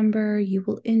each number, you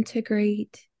will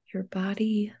integrate your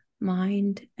body,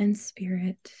 mind, and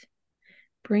spirit,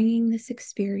 bringing this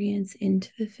experience into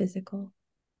the physical.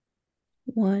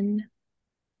 1,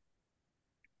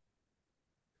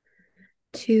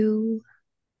 2,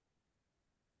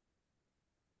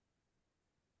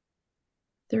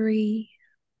 3,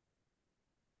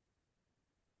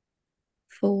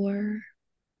 4,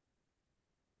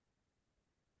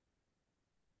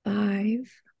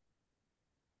 5,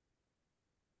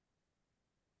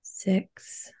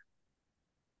 6,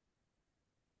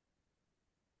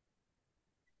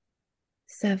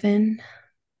 7,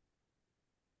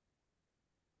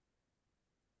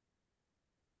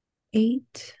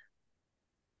 8,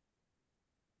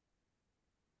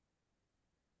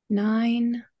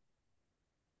 9,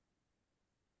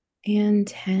 and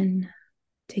 10.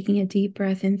 Taking a deep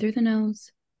breath in through the nose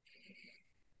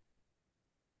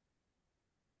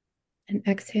and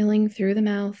exhaling through the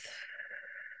mouth.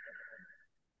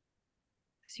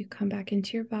 As you come back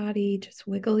into your body, just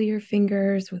wiggle your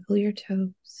fingers, wiggle your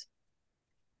toes.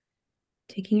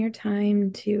 Taking your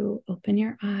time to open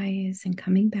your eyes and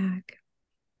coming back.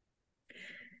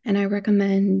 And I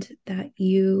recommend that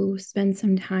you spend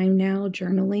some time now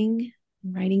journaling,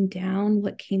 writing down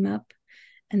what came up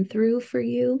and through for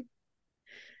you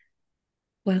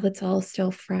while it's all still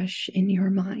fresh in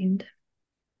your mind.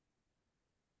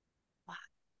 Wow.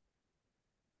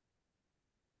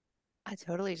 I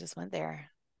totally just went there.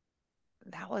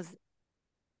 That was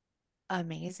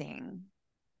amazing.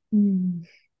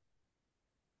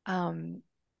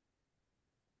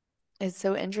 It's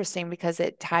so interesting because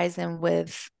it ties in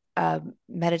with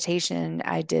meditation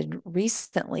I did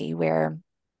recently where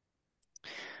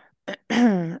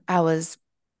I was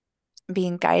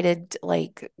being guided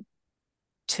like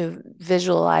to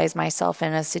visualize myself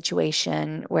in a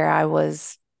situation where I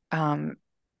was well,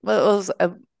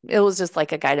 it was just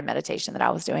like a guided meditation that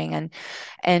I was doing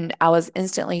and I was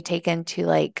instantly taken to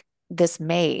like this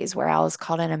maze where I was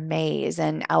caught in a maze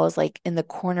and I was like in the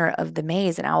corner of the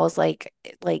maze and I was like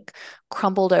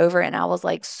crumpled over and I was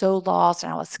like so lost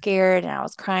and I was scared and I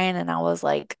was crying and I was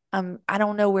like I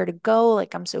don't know where to go,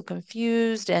 like I'm so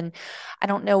confused and I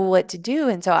don't know what to do.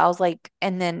 And so I was like,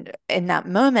 and then in that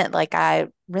moment, like I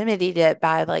remedied it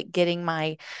by like getting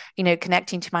my,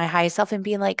 connecting to my high self and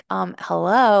being like,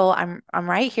 hello, I'm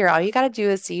right here. All you got to do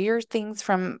is see your things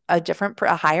from a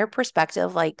higher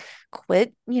perspective. Like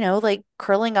quit, like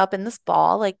curling up in this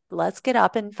ball. Like let's get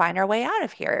up and find our way out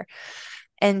of here.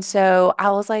 And so I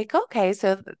was like, okay,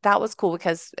 so that was cool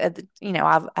because,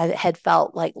 I had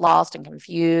felt like lost and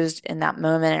confused in that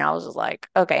moment. And I was just like,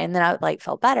 okay. And then I like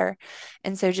felt better.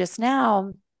 And so just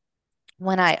now,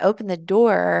 when I opened the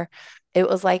door, it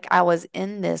was like I was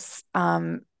in this,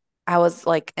 I was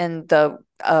like in the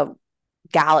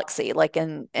galaxy, like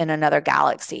in another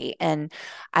galaxy. And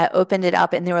I opened it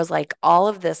up and there was like all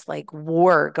of this like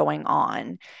war going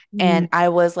on. And I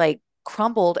was like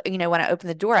crumbled, when I opened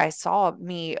the door, I saw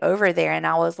me over there and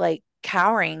I was like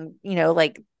cowering,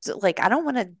 like I don't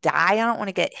want to die. I don't want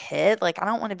to get hit. Like I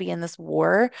don't want to be in this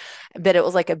war. But it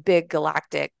was like a big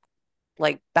galactic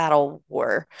like battle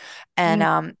war. And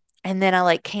and then I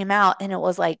like came out and it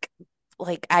was like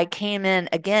I came in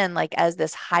again like as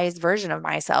this highest version of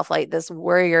myself, like this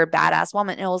warrior badass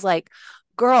woman. And it was like,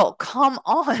 girl, come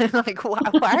on. Like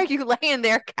why are you laying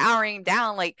there cowering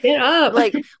down? Like get up.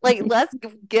 like let's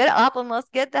get up and let's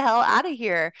get the hell out of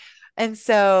here. And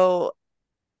so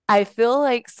I feel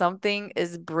like something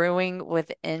is brewing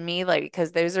within me, like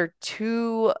because those are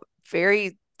two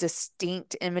very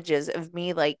distinct images of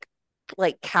me like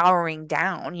cowering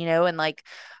down, and like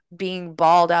being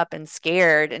balled up and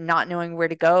scared and not knowing where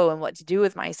to go and what to do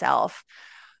with myself.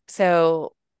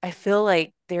 So I feel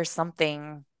like there's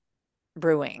something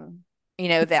brewing,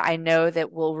 that I know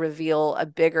that will reveal a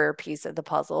bigger piece of the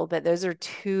puzzle. But those are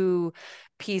two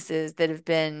pieces that have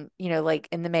been, like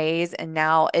in the maze. And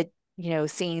now it,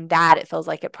 seeing that, it feels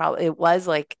like it was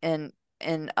like in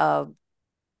a,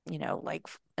 like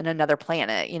in another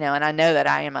planet, and I know that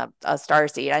I am a star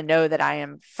seed. I know that I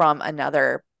am from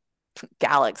another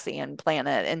galaxy and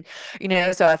planet.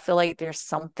 And, so I feel like there's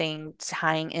something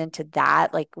tying into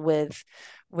that, like with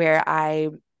where I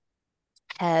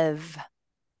have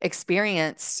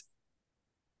experienced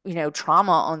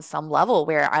trauma on some level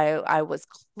where I was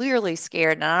clearly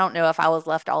scared. And I don't know if I was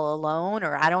left all alone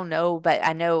or I don't know, but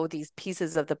I know these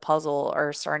pieces of the puzzle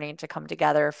are starting to come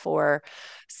together for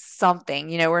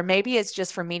something, or maybe it's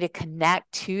just for me to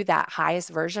connect to that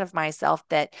highest version of myself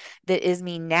that is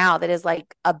me now, that is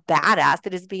like a badass,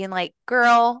 that is being like,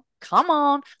 girl, come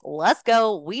on, let's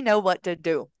go. We know what to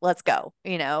do. Let's go.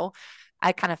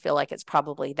 I kind of feel like it's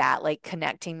probably that, like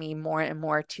connecting me more and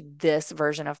more to this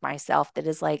version of myself that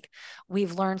is like,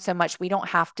 we've learned so much. We don't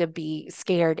have to be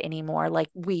scared anymore. Like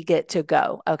we get to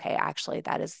go. Okay, actually,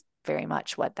 that is very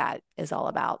much what that is all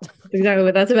about. Exactly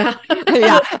what that's about.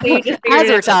 Yeah. You just As figured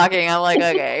we're it out. talking, I'm like,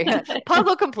 okay,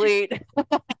 puzzle complete.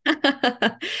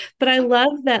 But I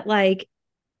love that, like,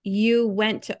 you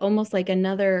went to almost like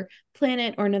another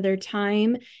planet or another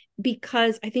time,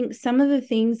 because I think some of the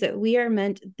things that we are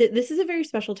this is a very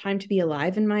special time to be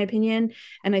alive, in my opinion.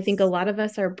 And I think a lot of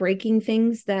us are breaking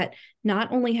things that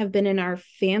not only have been in our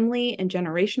family and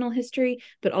generational history,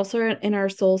 but also in our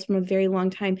souls from a very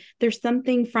long time. There's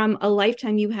something from a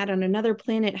lifetime you had on another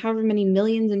planet, however many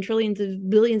millions and trillions of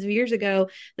billions of years ago,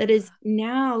 that is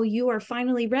now you are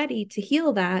finally ready to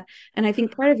heal that. And I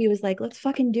think part of you is like, let's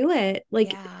fucking do it.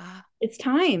 Like, Yeah. it's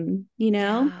time.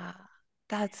 Yeah.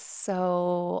 That's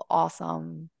so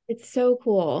awesome. It's so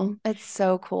cool. It's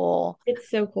so cool. It's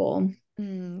so cool.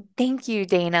 Thank you,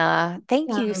 Dana. Thank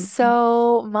you Um,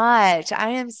 so much. I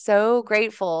am so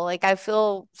grateful. Like I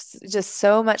feel just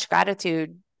so much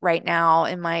gratitude right now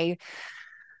in my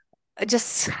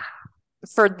just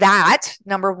for that,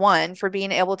 number one, for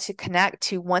being able to connect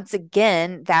to once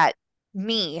again that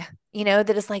me, that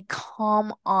is like,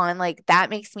 come on, like that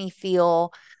makes me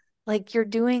feel like you're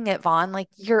doing it, Vaughn. Like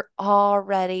you're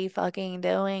already fucking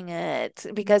doing it.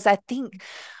 Because I think,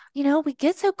 we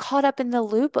get so caught up in the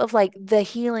loop of like the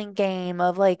healing game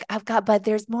of like, but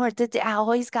there's more to do. I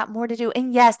always got more to do.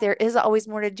 And yes, there is always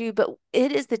more to do, but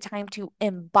it is the time to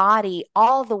embody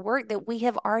all the work that we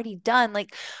have already done.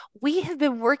 Like we have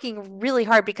been working really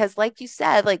hard because, like you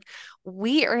said, like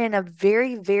we are in a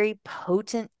very, very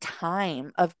potent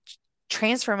time of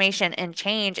transformation and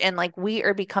change, and like we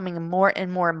are becoming more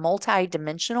and more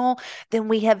multi-dimensional than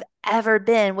we have ever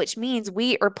been, which means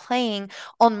we are playing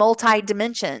on multi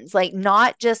dimensions, like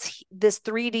not just this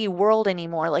 3D world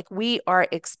anymore. Like we are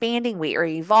expanding, we are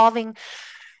evolving,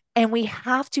 and we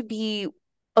have to be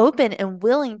open and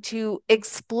willing to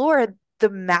explore the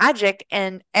magic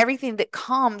and everything that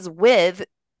comes with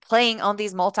playing on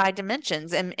these multi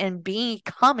dimensions and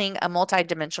becoming a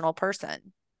multi-dimensional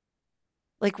person.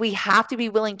 Like we have to be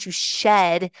willing to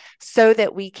shed so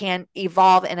that we can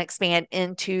evolve and expand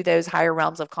into those higher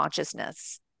realms of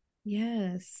consciousness.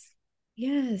 yes.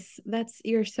 Yes.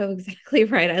 You're so exactly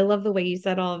right. I love the way you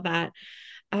said all of that.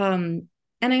 Um,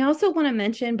 and I also want to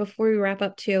mention before we wrap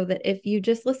up too, that if you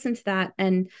just listen to that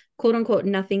and quote unquote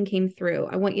nothing came through,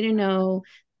 I want you to know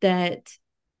that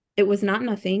it was not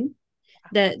nothing,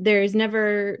 that there's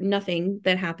never nothing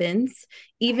that happens.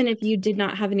 Even if you did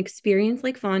not have an experience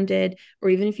like Fawn did, or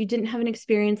even if you didn't have an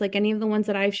experience like any of the ones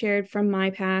that I've shared from my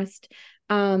past,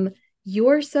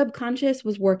 your subconscious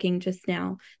was working just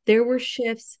now. There were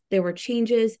shifts, there were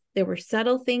changes, there were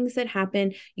subtle things that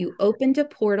happened. You opened a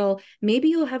portal. Maybe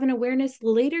you'll have an awareness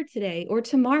later today or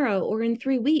tomorrow or in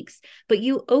 3 weeks, but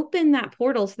you opened that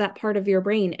portal to that part of your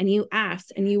brain and you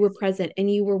asked and you were present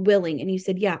and you were willing and you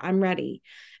said, yeah, I'm ready.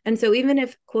 And so even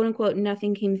if quote unquote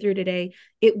nothing came through today,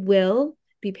 it will.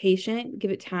 Be patient, give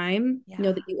it time,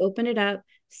 know that you open it up.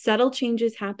 Subtle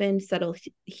changes happened, subtle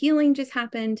healing just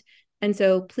happened. And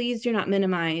so please do not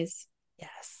minimize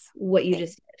Yes. what you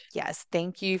just did. Yes.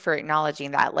 Thank you for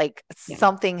acknowledging that. Like Yeah.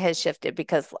 something has shifted,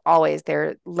 because always there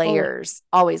are layers,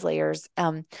 always layers.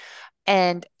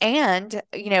 And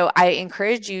I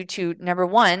encourage you to, number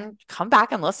one, come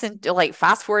back and listen to, like,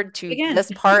 fast forward to Again.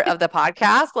 this part of the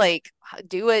podcast, like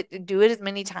do it as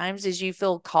many times as you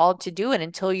feel called to do it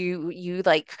until you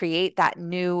like create that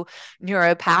new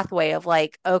neuro pathway of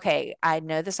like, okay, I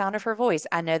know the sound of her voice.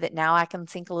 I know that now I can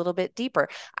sink a little bit deeper.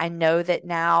 I know that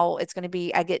now it's going to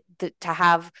be, I get to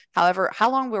have, however,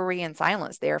 how long were we in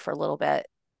silence there for a little bit?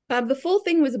 The full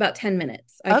thing was about 10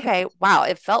 minutes. Okay. Wow.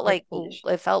 It felt like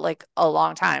a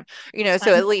long time,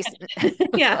 so at least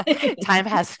yeah. time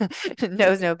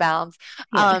knows no bounds.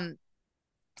 Yeah.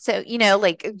 So,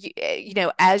 like,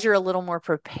 as you're a little more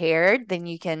prepared, then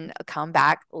you can come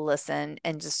back, listen,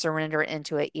 and just surrender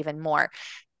into it even more.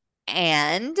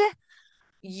 And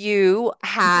you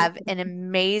have an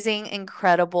amazing,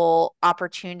 incredible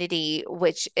opportunity,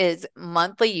 which is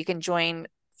monthly. You can join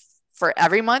for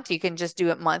every month. You can just do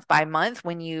it month by month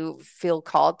when you feel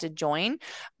called to join.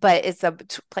 But it's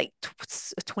like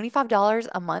 $25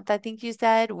 a month, I think you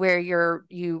said, where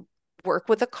you work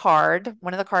with a card,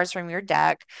 one of the cards from your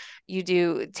deck. You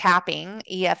do tapping,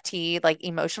 EFT, like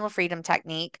emotional freedom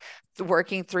technique,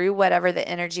 working through whatever the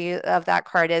energy of that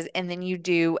card is. And then you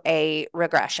do a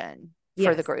regression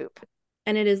for the group.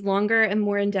 And it is longer and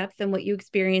more in depth than what you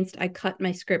experienced. I cut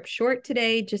my script short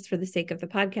today just for the sake of the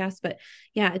podcast, but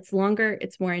yeah, it's longer,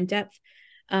 it's more in depth.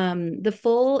 The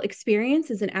full experience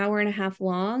is an hour and a half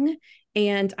long.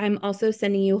 And I'm also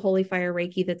sending you Holy Fire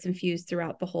Reiki that's infused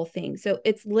throughout the whole thing. So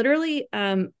it's literally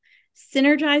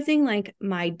synergizing like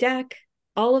my deck,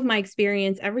 all of my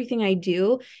experience, everything I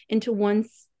do into one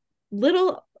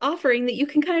little offering that you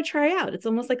can kind of try out. It's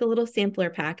almost like a little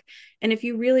sampler pack. And if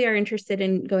you really are interested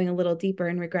in going a little deeper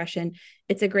in regression,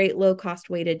 it's a great low cost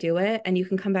way to do it. And you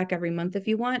can come back every month if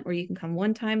you want, or you can come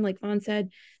one time, like Vaughn said.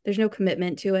 There's no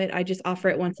commitment to it. I just offer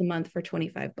it once a month for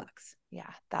 $25. Yeah,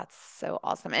 that's so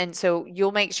awesome. And so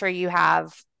you'll make sure you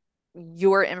have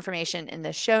your information in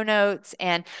the show notes.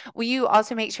 And will you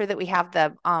also make sure that we have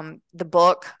the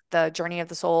book, The Journey of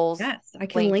the Souls? Yes, I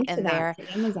can link to that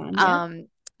to Amazon.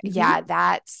 Yeah,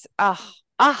 that's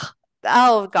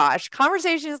oh gosh,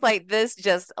 conversations like this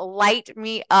just light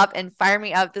me up and fire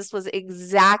me up. This was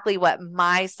exactly what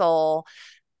my soul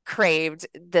craved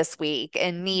this week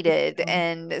and needed.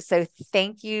 And so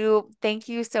thank you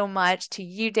so much to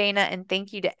you, Dana, and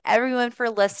thank you to everyone for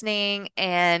listening.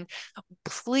 And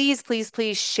please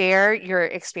share your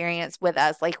experience with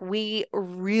us. Like, we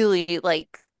really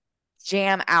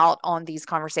jam out on these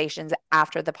conversations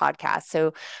after the podcast.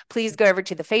 So please go over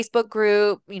to the Facebook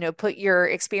group, put your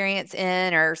experience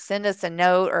in or send us a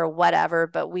note or whatever,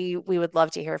 but we would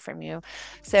love to hear from you.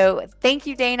 So thank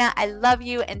you, Dana. I love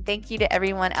you. And thank you to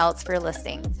everyone else for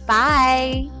listening.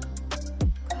 Bye.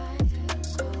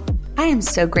 I am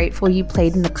so grateful you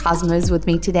played in the cosmos with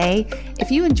me today. If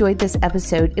you enjoyed this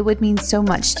episode, it would mean so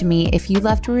much to me if you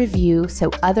left a review so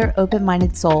other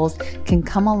open-minded souls can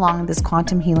come along this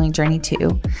quantum healing journey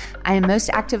too. I am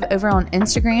most active over on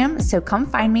Instagram, so come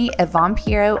find me at Von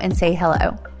Piero and say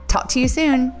hello. Talk to you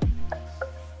soon.